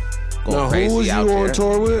almost going crazy out there. Who was you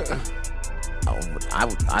on tour with?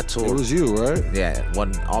 I toured. It was you, right? Yeah,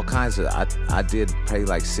 all kinds of. I did probably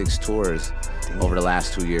like 6 tours over the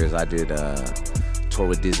last 2 years. I did tour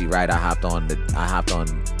with Dizzy Wright. I hopped on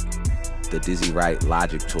the Dizzy Wright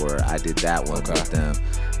Logic tour. I did that one with them.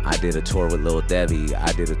 I did a tour with Lil Debbie.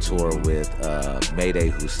 I did a tour with Mayday,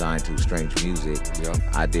 who signed to Strange Music. Yep.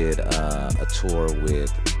 I did a tour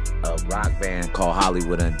with a rock band called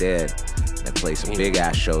Hollywood Undead and played some big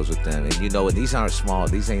ass shows with them. And you know, these aren't small.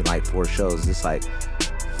 These ain't like 4 shows. It's like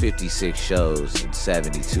 56 shows in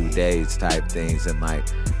 72 days type things, and like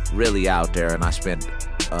really out there. And I spent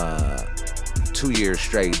 2 years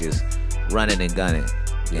straight just running and gunning.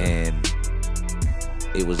 Yeah. And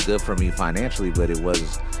it was good for me financially, but it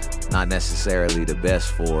was not necessarily the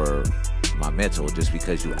best for my mental, just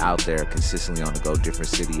because you out there consistently on the go, different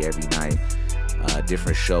city every night,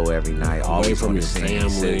 different show every night, always from the same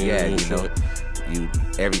city. Yeah, you know,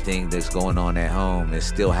 everything that's going on at home is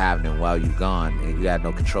still happening while you gone, and you got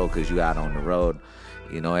no control because you out on the road.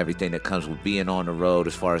 You know, everything that comes with being on the road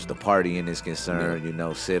as far as the partying is concerned, you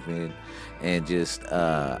know, sipping. And just,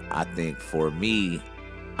 I think for me,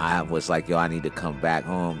 I was like, yo, I need to come back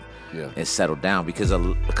home and settle down because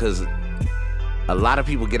a lot of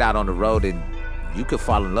people get out on the road and you could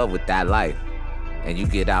fall in love with that life. And you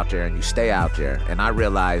get out there and you stay out there. And I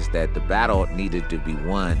realized that the battle needed to be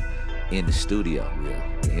won in the studio.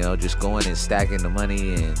 You know, just going and stacking the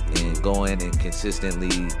money and going and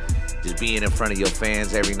consistently just being in front of your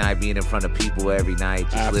fans every night, being in front of people every night,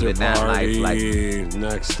 just After living that party, life. Like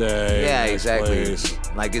next day. Yeah, next exactly. place.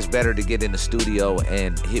 Like it's better to get in the studio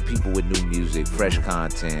and hit people with new music, fresh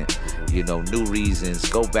content, you know, new reasons.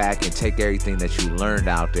 Go back and take everything that you learned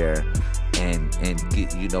out there and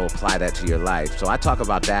get, you know, apply that to your life. So I talk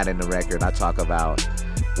about that in the record. I talk about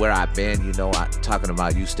where I've been, you know, talking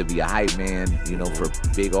about used to be a hype man, you know, for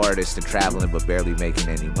big artists and traveling but barely making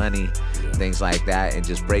any money, things like that, and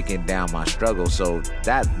just breaking down my struggle. So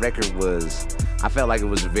that record I felt like it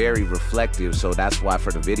was very reflective. So that's why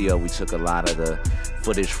for the video we took a lot of the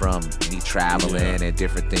footage from me traveling and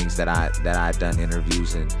different things that I'd done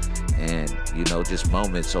interviews and you know, just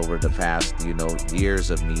moments over the past, you know, years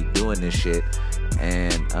of me doing this shit,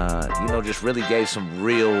 and you know, just really gave some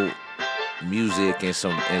real music and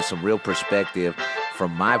some real perspective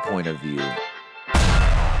from my point of view.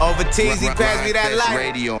 Over Teasy, pass me that light.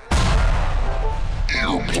 Radio.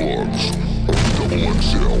 Earplugs. Double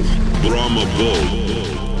XL. Brahma Bull.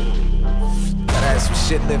 Gotta have some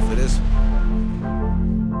shit lit for this.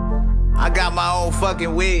 I got my own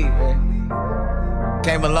fucking weed, man.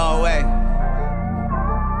 Came a long way.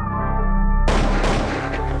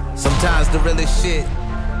 Sometimes the realest shit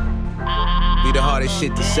be the hardest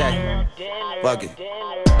shit to say. Fuck it.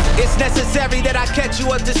 It's necessary that I catch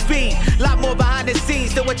you up to speed. Lot more behind the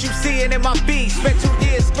scenes than what you seeing in my feed. Spent 2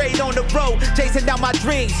 years straight on the road, chasing down my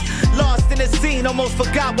dreams. Lost in the scene, almost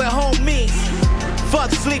forgot what home means.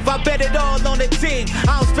 Fuck sleep, I bet it all on the team.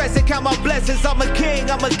 I don't stress and count my blessings, I'm a king.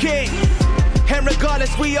 And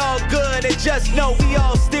regardless, we all good, and just know we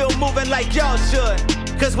all still moving like y'all should.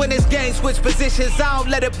 Cause when this game switch positions, I don't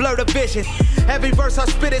let it blur the vision. Every verse I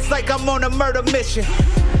spit, it's like I'm on a murder mission.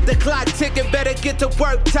 The clock ticking, better get to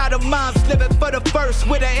work. Tired of moms living for the first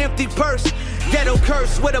with an empty purse. Ghetto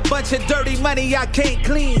curse with a bunch of dirty money I can't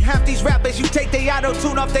clean. Half these rappers, you take they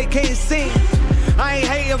auto-tune off, they can't sing. I ain't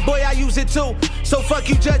hating, boy, I use it too. So fuck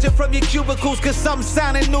you judging from your cubicles, cause something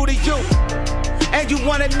sounding new to you. And you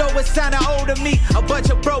wanna know what sounded old to me? A bunch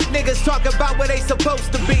of broke niggas talk about where they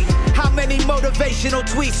supposed to be. How many motivational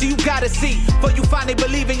tweets you gotta see before you finally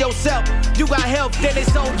believe in yourself? You got help, then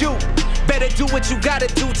it's on you. Better do what you gotta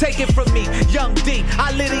do, take it from me. Young D,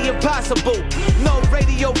 I live the impossible. No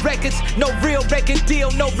radio records, no real record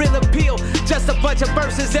deal, no real appeal. Just a bunch of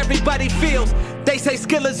verses everybody feels. They say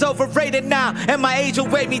skill is overrated now, and my age will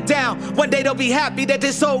weigh me down. One day they'll be happy that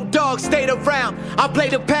this old dog stayed around. I play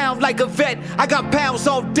the pound like a vet, I got pounds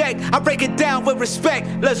on deck. I break it down with respect,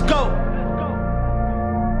 let's go.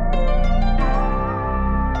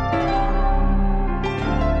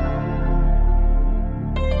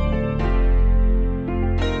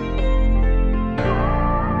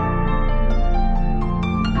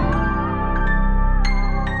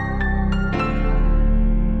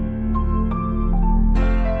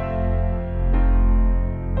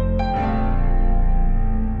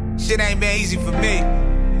 Shit ain't been easy for me.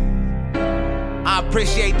 I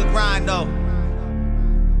appreciate the grind though,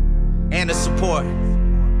 and the support.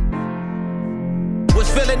 Was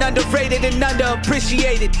feeling underrated and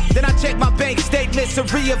underappreciated. Then I checked my bank statements and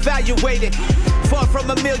reevaluated. Far from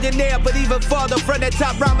a millionaire, but even farther from the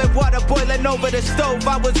top. Ramen water boiling over the stove,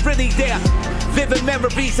 I was really there. Vivid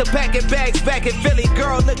memories of packing bags back in Philly.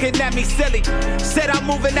 Girl looking at me silly. Said I'm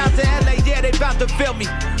moving out to LA, yeah, they bout to feel me.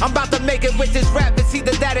 I'm about to make it with this rap, it's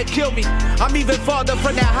either that or kill me. I'm even farther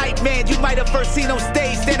from that hype man you might have first seen on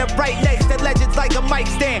stage. Standing right next to legends like a mic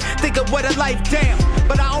stand. Think of what a life, damn.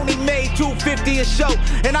 But I only made $250 a show.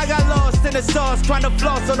 And I got lost in the sauce, trying to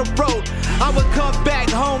floss on the road. I would come back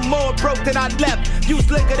home more broke than I left. Used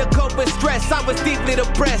liquor to cope with stress, I was deeply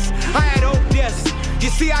depressed. I had hope, yes. You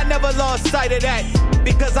see, I never lost sight of that.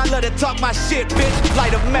 Because I love to talk my shit, bitch,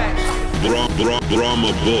 light a match.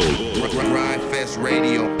 Brahma Bull. Grind Fest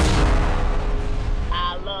Radio.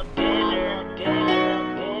 I love dinner.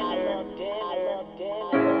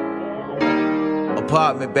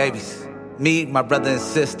 Apartment babies, me, my brother and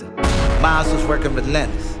sister. Miles was working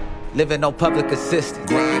relentless, living on public assistance.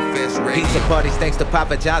 Grind Fest Radio. Pizza parties thanks to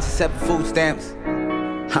Papa John's and 7 food stamps.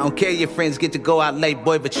 I don't care your friends get to go out late,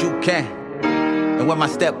 boy, but you can. And when my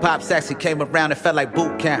step-pops actually came around, it felt like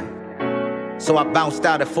boot camp. So I bounced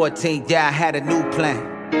out at 14, yeah, I had a new plan.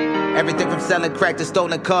 Everything from selling crack to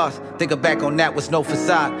stolen cars. Thinking back on that was no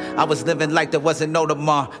facade. I was living like there wasn't no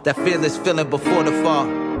tomorrow. That fearless feeling before the fall.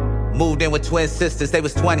 Moved in with twin sisters, they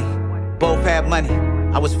was 20. Both had money.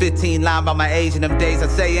 I was 15, lying by my age in them days. I'd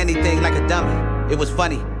say anything like a dummy. It was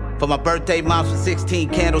funny. For my birthday, mom's with 16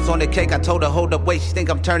 candles on the cake. I told her, hold up, wait, she think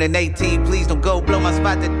I'm turning 18. Please don't go blow my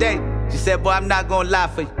spot today. She said, boy, I'm not gonna lie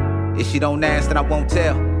for you. If she don't ask, then I won't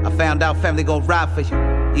tell. I found out family gon' ride for you,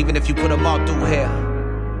 even if you put them all through hell.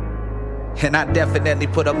 And I definitely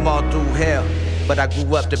put them all through hell. But I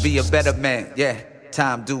grew up to be a better man, yeah,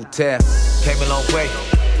 time do tell. Came a long way,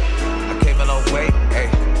 I came a long way,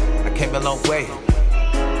 ayy. I came a long way,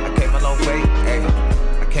 I came a long way, ayy.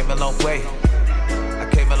 I came a long way, I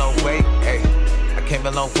came a long way, ayy. I came a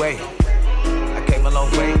long way, I came a long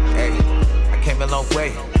way, ayy. I came a long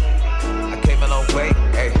way, I came a long way,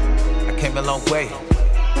 ayy. I came a long way,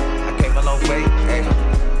 I came a long way, ayy.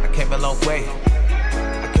 I came a long way.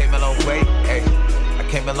 I came a long way, ayy. I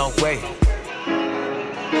came a long way.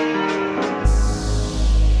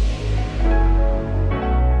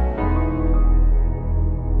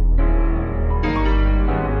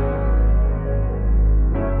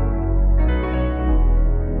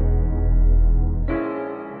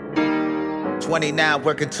 29,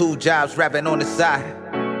 working 2 jobs, rapping on the side.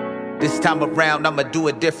 This time around, I'ma do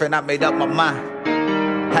it different, I made up my mind.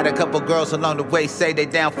 Had a couple girls along the way say they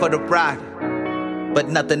down for the ride. But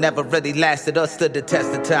nothing ever really lasted or stood the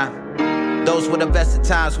test of time. Those were the best of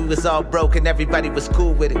times, we was all broke and everybody was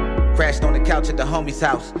cool with it. Crashed on the couch at the homie's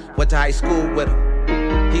house, went to high school with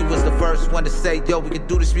him. He was the first one to say, yo, we can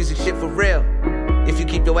do this music shit for real. If you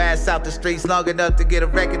keep your ass out the streets long enough to get a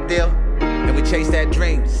record deal. And we chased that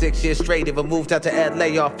dream, 6 years straight. Even moved out to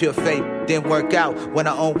LA off pure fate. Didn't work out, went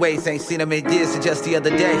our own ways. Ain't seen him in years, and just the other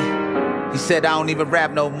day he said I don't even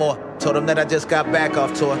rap no more. Told him that I just got back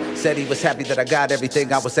off tour. Said he was happy that I got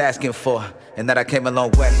everything I was asking for. And that I came a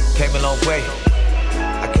long way. Came a long way.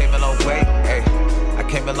 I came a long way, ayy. I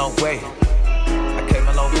came a long way. I came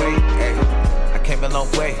a long way, ayy. I came a long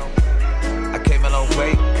way. I came a long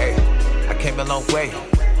way, ayy. I came a long way.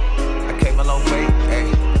 I came a long way, ayy.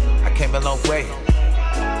 I came a long way.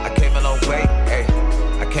 I came a long way, ayy.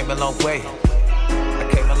 I came a long way. I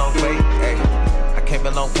came a long way, ayy. I came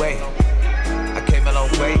a long way. I came a long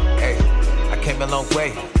way, ayy. I came a long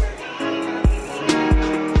way.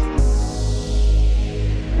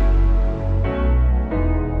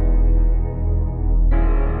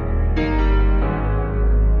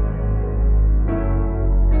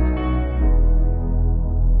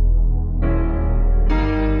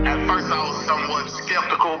 At first I was somewhat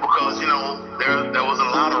skeptical because, you know, there was a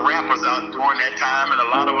lot of rappers out during that time and a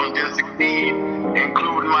lot of them didn't succeed,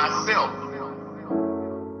 including myself.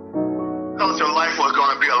 Thought your life was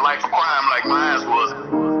going to be a life of crime like mine was.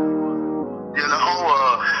 You know,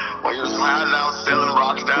 when you was hiding out selling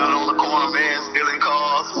rocks down on the corner, man, stealing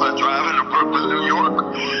cars, driving to Brooklyn, New York.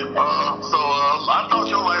 So I thought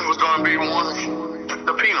your life was going to be one of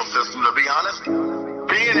the penal system, to be honest.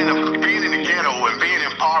 Being in the ghetto and being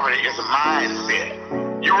in poverty is a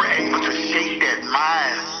mindset. You were able to shape that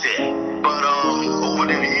mindset. But over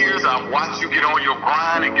the years, I've watched you get on your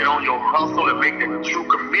grind and get on your hustle and make that true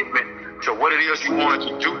commitment to what it is you wanted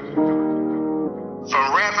to do.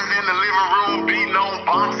 From rapping in the living room, beating on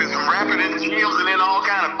boxes, and rapping in gyms and in all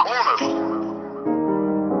kind of corners.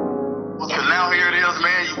 So now here it is,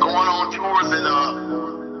 man, you going on tours and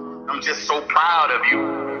I'm just so proud of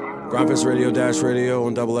you. Grandpa's Radio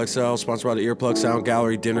on Double XL, sponsored by the Earplug Sound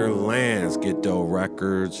Gallery, Dinner Lands, Get Dough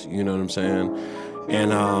Records, you know what I'm saying?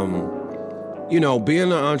 And, you know,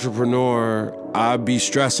 being an entrepreneur, I be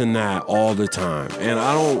stressing that all the time. And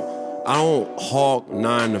I don't hawk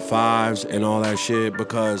 9 to 5s and all that shit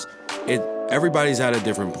because everybody's at a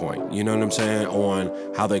different point, you know what I'm saying,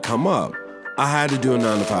 on how they come up. I had to do a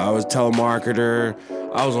 9 to 5. I was a telemarketer.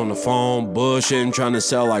 I was on the phone, bullshitting, trying to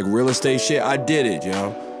sell like real estate shit. I did it,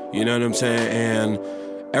 yo. You know what I'm saying? And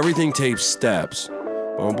everything takes steps.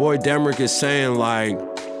 But my boy Demrick is saying, like,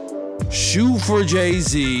 shoot for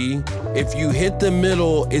Jay-Z. If you hit the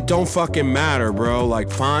middle, it don't fucking matter, bro.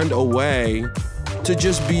 Like, find a way to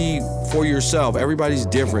just be for yourself. Everybody's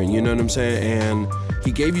different, you know what I'm saying? And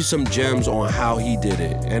he gave you some gems on how he did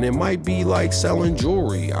it. And it might be like selling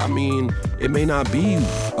jewelry. I mean, it may not be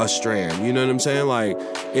a strand, you know what I'm saying? Like,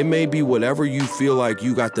 it may be whatever you feel like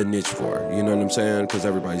you got the niche for, you know what I'm saying? Because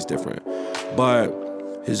everybody's different. But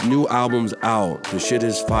his new album's out. The shit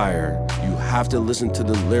is fire. You have to listen to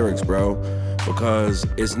the lyrics, bro. Because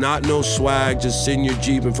it's not no swag, just sit in your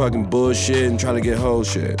Jeep and fucking bullshit and try to get hoe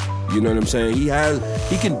shit. You know what I'm saying? He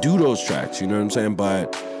can do those tracks, you know what I'm saying?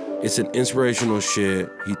 But it's an inspirational shit.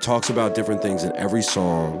 He talks about different things in every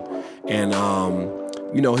song. And,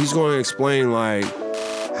 you know, he's going to explain, like,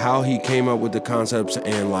 how he came up with the concepts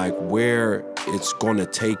and, like, where it's going to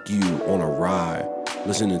take you on a ride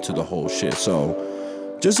listening to the whole shit.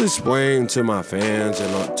 So just explain to my fans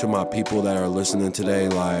and to my people that are listening today,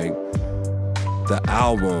 like, the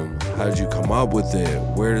album, how did you come up with it?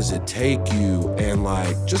 Where does it take you? And,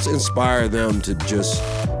 like, just inspire them to just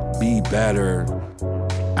be better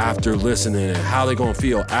after listening, and how they gonna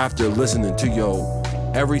feel after listening to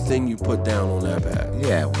everything you put down on that pad.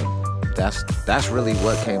 Yeah, well, that's really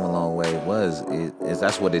what Came a Long Way is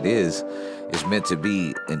that's what it is. It's meant to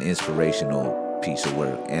be an inspirational piece of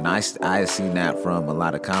work. And I seen that from a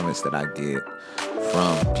lot of comments that I get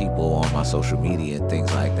from people on my social media and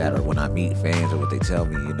things like that, or when I meet fans or what they tell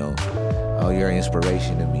me, you know, oh, you're an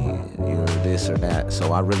inspiration to me, you're this or that.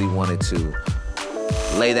 So I really wanted to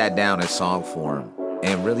lay that down in song form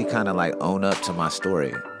and really kind of like own up to my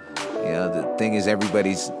story. You know, the thing is,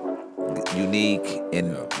 everybody's unique,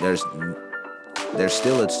 and there's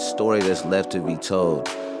still a story that's left to be told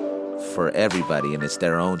for everybody, and it's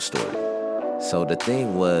their own story. So the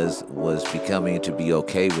thing was becoming to be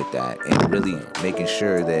okay with that, and really making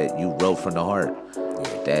sure that you wrote from the heart,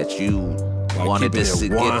 that you like wanted to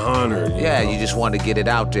get 100. Yeah, you just wanted to get it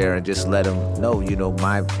out there and just let them know, you know,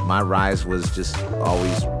 my rise was just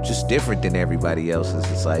always just different than everybody else's.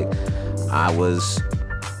 It's like I was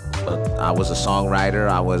a songwriter,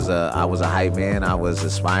 I was a hype man, I was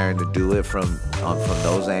aspiring to do it from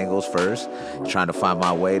those angles first, trying to find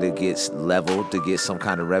my way to get leveled, to get some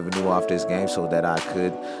kind of revenue off this game so that I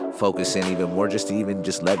could focus in even more, just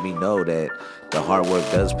to let me know that the hard work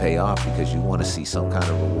does pay off, because you want to see some kind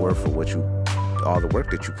of reward for all the work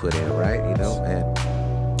that you put in, right? You know,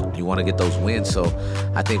 and you want to get those wins. So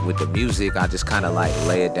I think with the music, I just kind of like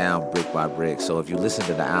lay it down brick by brick. So if you listen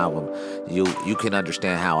to the album, you can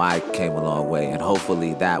understand how I came a long way, and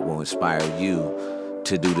hopefully that will inspire you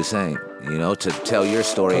to do the same, you know, to tell your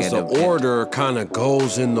story. Because the order kind of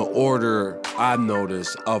goes in the order, I've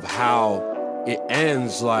noticed, of how it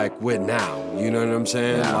ends, like, with now. You know what I'm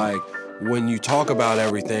saying? Yeah. Like, when you talk about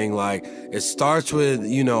everything, like, it starts with,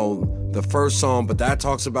 you know, the first song, but that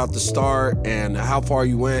talks about the start and how far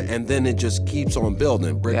you went, and then it just keeps on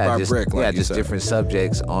building, brick by brick, like you said. Different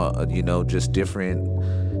subjects, you know, just different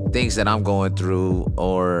things that I'm going through,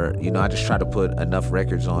 or, you know, I just try to put enough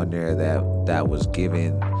records on there that was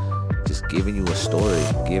giving you a story,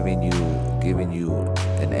 giving you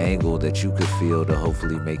an angle that you could feel, to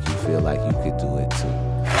hopefully make you feel like you could do it too.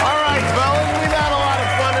 All right, fellas, we've had a lot of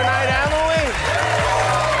fun tonight, haven't we?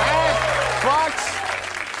 Fox,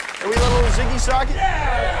 are we a little ziggy socket?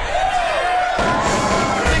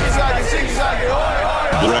 Ziggy socket, ziggy socket,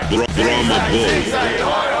 ziggy socket.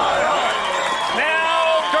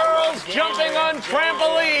 Jumping on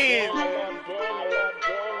trampoline.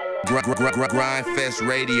 Grind Fest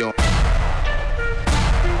Radio.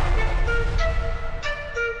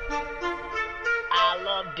 I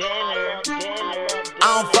love dinner.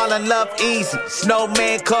 I don't fall in love easy.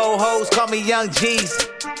 Snowman, cold hoes, call me Young Jeezy.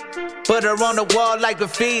 Put her on the wall like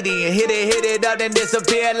graffiti and hit it up, then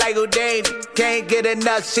disappear like Houdini. Can't get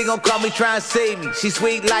enough, she gon' call me tryna see me. She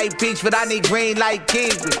sweet like peach, but I need green like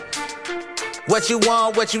kiwi. What you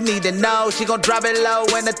want, what you need to know. She gon' drop it low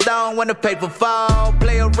in the throne when the paper fall.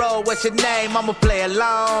 Play a role, what's your name? I'ma play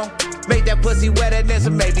along. Make that pussy wetter than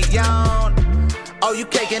some baby yawn. Oh, you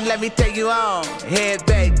caking, let me take you on. Head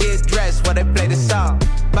back, get dressed while they play the song.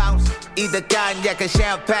 Bounce, either cognac or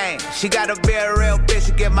champagne. She gotta be a real bitch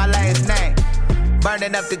to get my last name.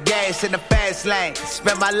 Burning up the gas in the fast lane.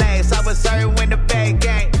 Spend my last, I was hurt when the bad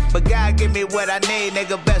game. But God give me what I need,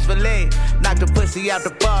 nigga, best believe. Knock the pussy out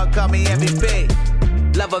the bar, call me MVP.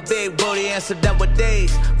 Love a big booty and some double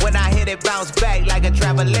D's. When I hit it, bounce back like a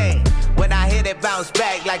trampoline. When I hit it, bounce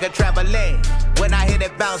back like a trampoline. When I hit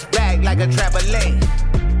it, bounce back like a trampoline.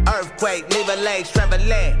 Earthquake, leave her legs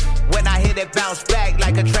trembling. When I hit it, bounce back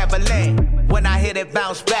like a trampoline. When I hit it,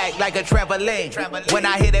 bounce back like a trampoline. When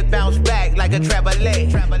I hit it, bounce back like a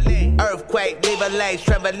trampoline. Earthquake, leave her legs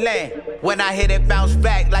trembling. When I hit it, bounce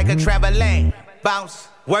back like a trampoline. Bounce,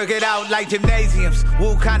 work it out like gymnasiums.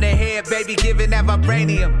 Woo kinda head, baby, giving that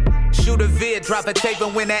vibranium. Shoot a vid, drop a tape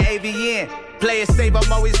and win that AVN. Play it safe,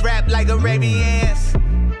 I'm always rap like Arabians.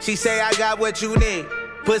 She say I got what you need.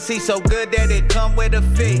 Pussy so good that it come with a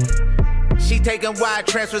fee. She taking wire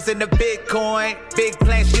transfers into Bitcoin. Big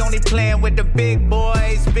plan, she only playing with the big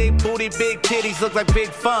boys. Big booty, big titties, look like big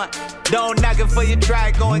fun. Don't knock it for you, try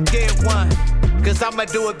it, go and get one. Cause I'ma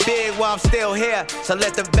do it big while I'm still here. So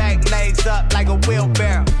let the back legs up like a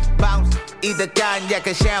wheelbarrow. Bounce, either cognac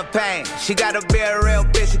or champagne. She gotta be a real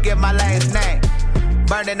bitch to get my last name.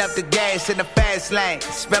 Burning up the gas in the fast lane.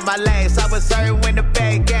 Spent my lanes, I was hurt when the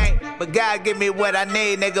bag gang. But God give me what I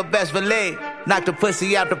need, nigga, best believe. Knock the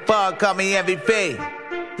pussy out the park, call me MVP.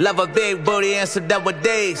 Love a big booty and some double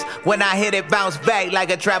D's. When I hit it, bounce back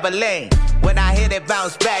like a trampoline. When I hit it,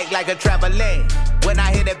 bounce back like a trampoline. When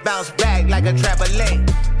I hit it, bounce back like a trampoline.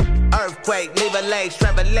 Earthquake, leave her legs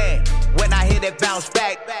trembling. When I hit it, bounce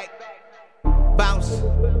back. Bounce.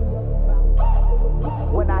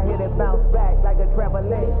 When I hit it, bounce back like a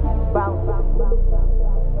trampoline. Bounce.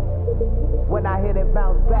 When I hit it,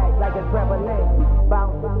 bounce back like a trampoline.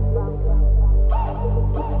 Bounce.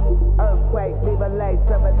 Earthquake, leave her legs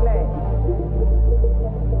trembling.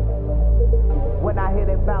 When I hit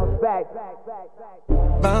it, bounce back.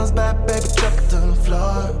 Bounce back, baby, drop it to the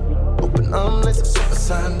floor. Open them like some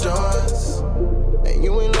supersonic doors. And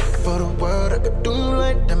you ain't looking for the world. I could do you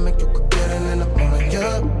like that, make you could get it in the morning,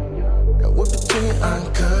 yeah. That whip between your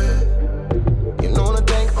uncut. You know the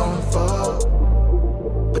thing on fall.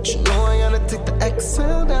 But you know I gotta take the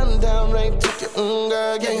XL down, right? Take your own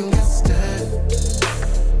girl, yeah, you guessed it.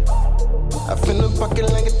 I finna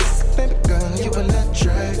pocket like a disciplined girl, you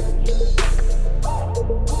electric.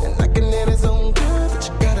 And I can hit his own girl, but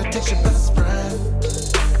you gotta text your best friend.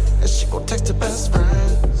 And she gon' text her best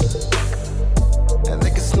friends. And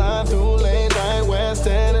they can slide through late night West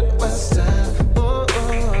End and West End.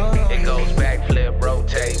 It goes back, flip,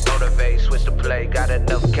 rotate, motivate, switch the play. Got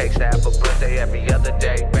enough cakes to have a birthday every other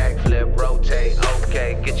day. Backflip, rotate,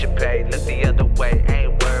 okay, get your pay. Look the other way,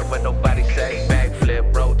 ain't worried what nobody say.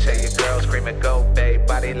 Backflip, rotate, your girl screaming go, babe.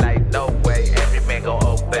 Body like no way, every man gon'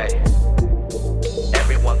 obey.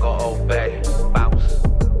 Everyone gon' obey. Bounce,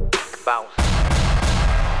 bounce.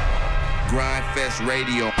 Grindfest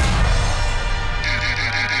Radio.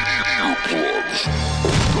 Earplugs.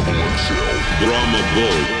 Double XL. Brahma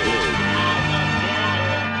Bull.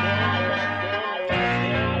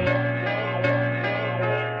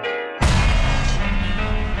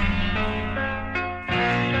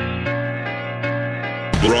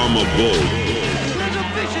 Brahma Bull.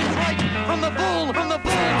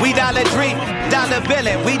 We dollar dreaming, dollar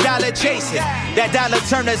billing, we dollar chasing. That dollar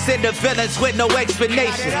turn us into villains with no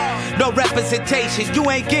explanation, no representation. You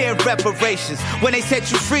ain't getting reparations. When they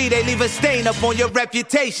set you free, they leave a stain up on your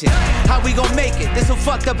reputation. How we gon' make it? This a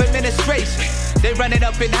fucked up administration. They running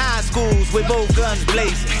up in high schools with both guns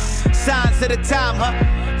blazing. Signs of the time, huh?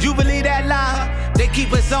 You believe that lie, huh? They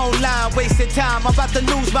keep us online, wasting time. I'm about to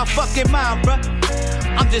lose my fucking mind, bruh.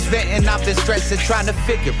 I'm just venting, I've been stressing, trying to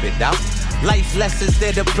figure it out. Life lessons,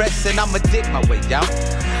 they're depressing, I'ma dig my way out.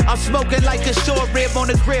 I'm smoking like a short rib on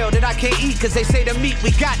the grill that I can't eat, cause they say the meat we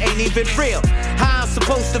got ain't even real. How I'm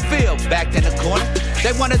supposed to feel? Backed in the corner.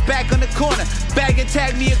 They want us back on the corner. Bag and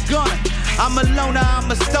tag me a gunner. I'm a loner, I'm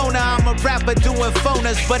a stoner, I'm a rapper doing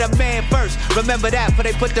phoners, but a man first. Remember that, for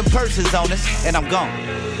they put them purses on us, and I'm gone.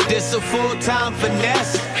 This a full-time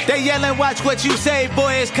finesse. They yelling, watch what you say,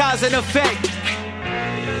 boy, it's cause and effect.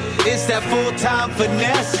 It's that full-time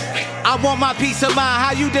finesse. I want my peace of mind,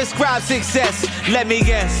 how you describe success? Let me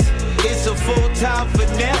guess. It's a full-time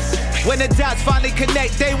finesse. When the dots finally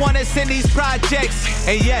connect, they wanna send these projects.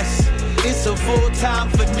 And yes, it's a full-time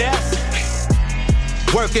finesse.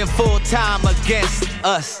 Working full-time against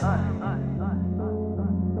us.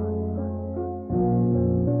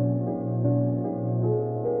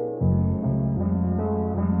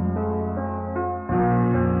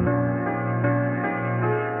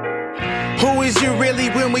 Who is you really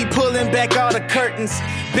when we pulling back all the curtains?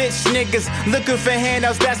 Bitch niggas looking for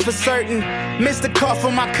handouts, that's for certain. Missed a call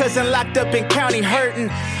from my cousin locked up in county hurting.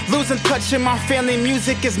 Losing touch in my family,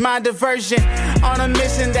 music is my diversion. On a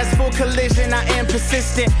mission that's full collision, I am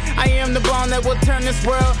persistent. I am the bomb that will turn this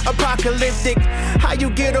world apocalyptic. How you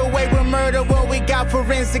get away with murder when we got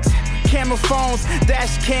forensics? Camera phones,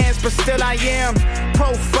 dash cams, but still I am.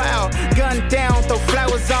 Profile, gun down, throw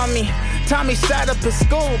flowers on me. Tommy shot up at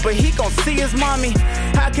school, but he gon' see his mommy.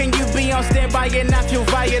 How can you be on standby and not feel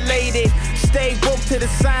violated? Stay woke to the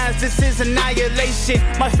signs, this is annihilation.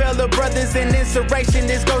 My fellow brothers in insurrection,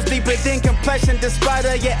 this goes deeper than complexion. Despite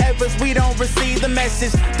of your efforts, we don't receive the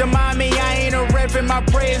message. Don't mind me, I ain't a reverend, my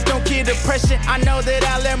prayers don't kill depression. I know that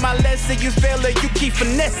I learned my lesson, you fail it, you keep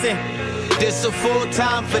finessing. This a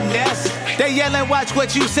full-time finesse. They yelling, watch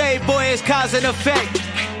what you say, boy, it's cause and effect.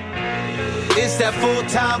 It's that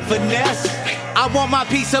full-time finesse. I want my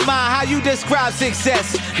peace of mind, how you describe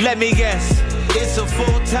success? Let me guess. It's a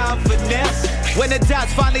full-time finesse. When the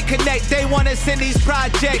dots finally connect, they wanna send these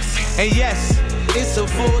projects. And yes, it's a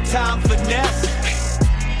full-time finesse.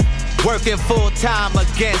 Working full-time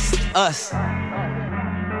against us.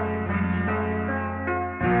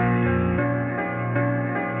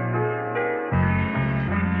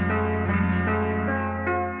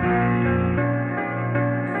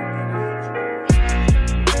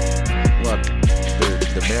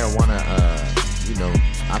 marijuana,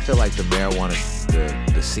 I feel like the marijuana,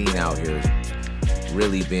 the scene out here has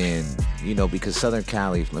really been, because Southern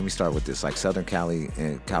Cali, let me start with this, like Southern Cali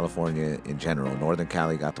and California in general, Northern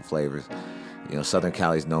Cali got the flavors. Southern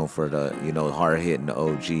Cali's known for the, hard-hitting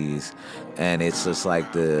OGs. And it's just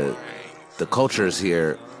like the cultures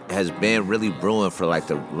here has been really brewing for like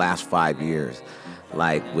the last 5 years.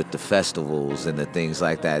 Like with the festivals and the things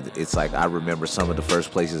like that. It's like I remember some of the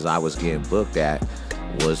first places I was getting booked at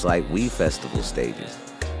was like weed festival stages,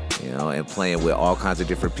 and playing with all kinds of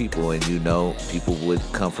different people. And people would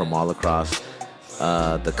come from all across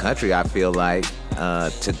the country, I feel like,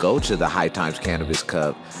 to go to the High Times Cannabis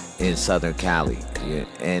Cup in Southern Cali. Yeah.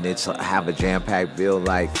 And it's have a jam-packed bill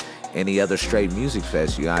like any other straight music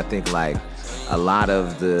fest. I think like a lot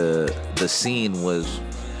of the scene was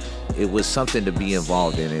something to be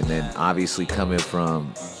involved in. And then obviously coming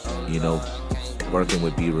from, working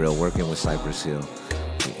with Be Real, working with Cypress Hill.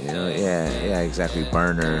 Yeah, exactly.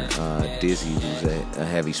 Burner, Dizzy, who's a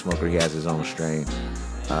heavy smoker, he has his own strain.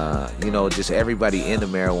 Just everybody in the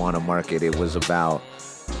marijuana market, it was about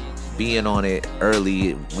being on it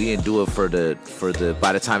early. We didn't do it for the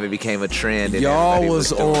by the time it became a trend. And y'all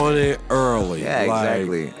was on it early. Yeah,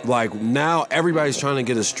 exactly. Like now everybody's trying to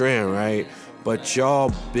get a strand, right? But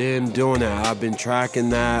y'all been doing that. I've been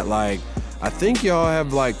tracking that. Like, I think y'all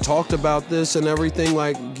have like talked about this and everything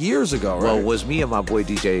like years ago, right? Well, it was me and my boy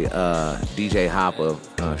DJ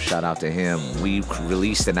Hoppa. Shout out to him. We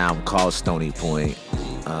released an album called Stony Point.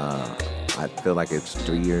 I feel like it's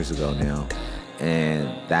 3 years ago now. And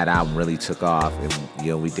that album really took off.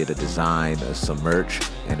 And, we did a design, some merch,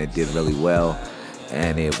 and it did really well.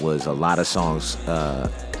 And it was a lot of songs,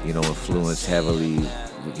 influenced heavily,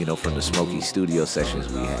 from the Smokey studio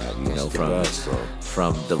sessions we had,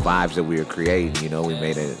 from the vibes that we were creating. We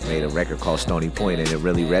made a record called Stony Point, and it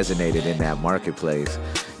really resonated in that marketplace.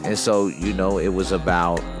 And so, it was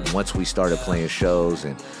about once we started playing shows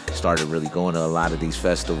and started really going to a lot of these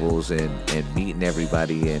festivals and meeting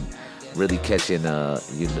everybody and really catching,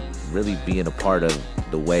 really being a part of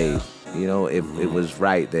the wave. It was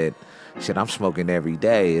right that, shit, I'm smoking every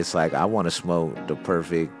day. It's like I want to smoke the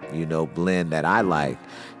perfect, blend that I like.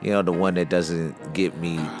 The one that doesn't get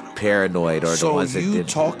me paranoid or the ones that So you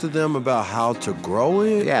talk to them about how to grow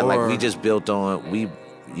it? Yeah, like we just built on,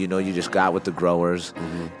 you just got with the growers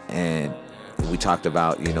and we talked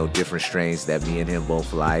about, different strains that me and him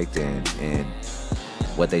both liked and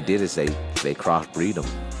what they did is they crossbreed them.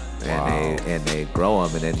 And they grow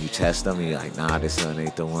them, and then you test them, and you're like, nah, this one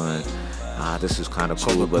ain't the one. This is kind of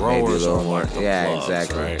cool, but maybe a little more. Like plugs,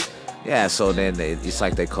 exactly. Right? Yeah, so then it's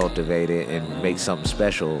like they cultivate it and make something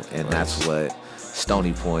special, and that's what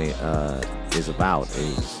Stony Point is about.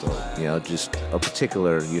 Is just a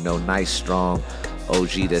particular, nice, strong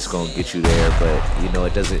OG that's gonna get you there, but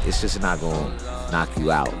it doesn't. It's just not gonna knock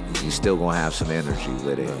you out. You still gonna have some energy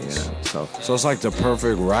with it. So it's like the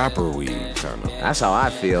perfect rapper weed, kind of. That's how I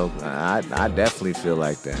feel. I definitely feel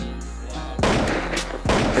like that.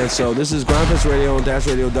 And so this is Grindfest Radio on Dash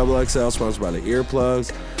Radio XXL, sponsored by the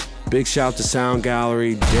Earplugs. Big shout to Sound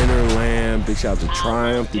Gallery, Dinner Land. Big shout to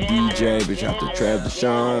Triumph, the DJ. Big shout to Trev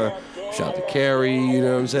Deshawn. Shout out to Carrie, you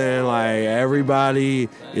know what I'm saying? Like, everybody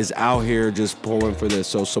is out here just pulling for this.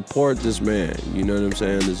 So support this man, you know what I'm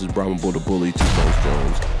saying? This is Brahma Bull the Bully, T-Bones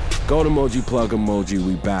Jones. Go to Emoji Plug Emoji.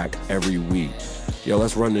 We back every week. Yo,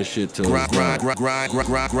 let's run this shit till it's done.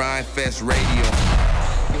 Grindfest Radio.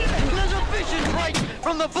 There's a vision right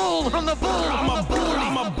from the bull, from the bull, from the bull.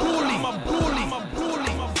 I'm a bully.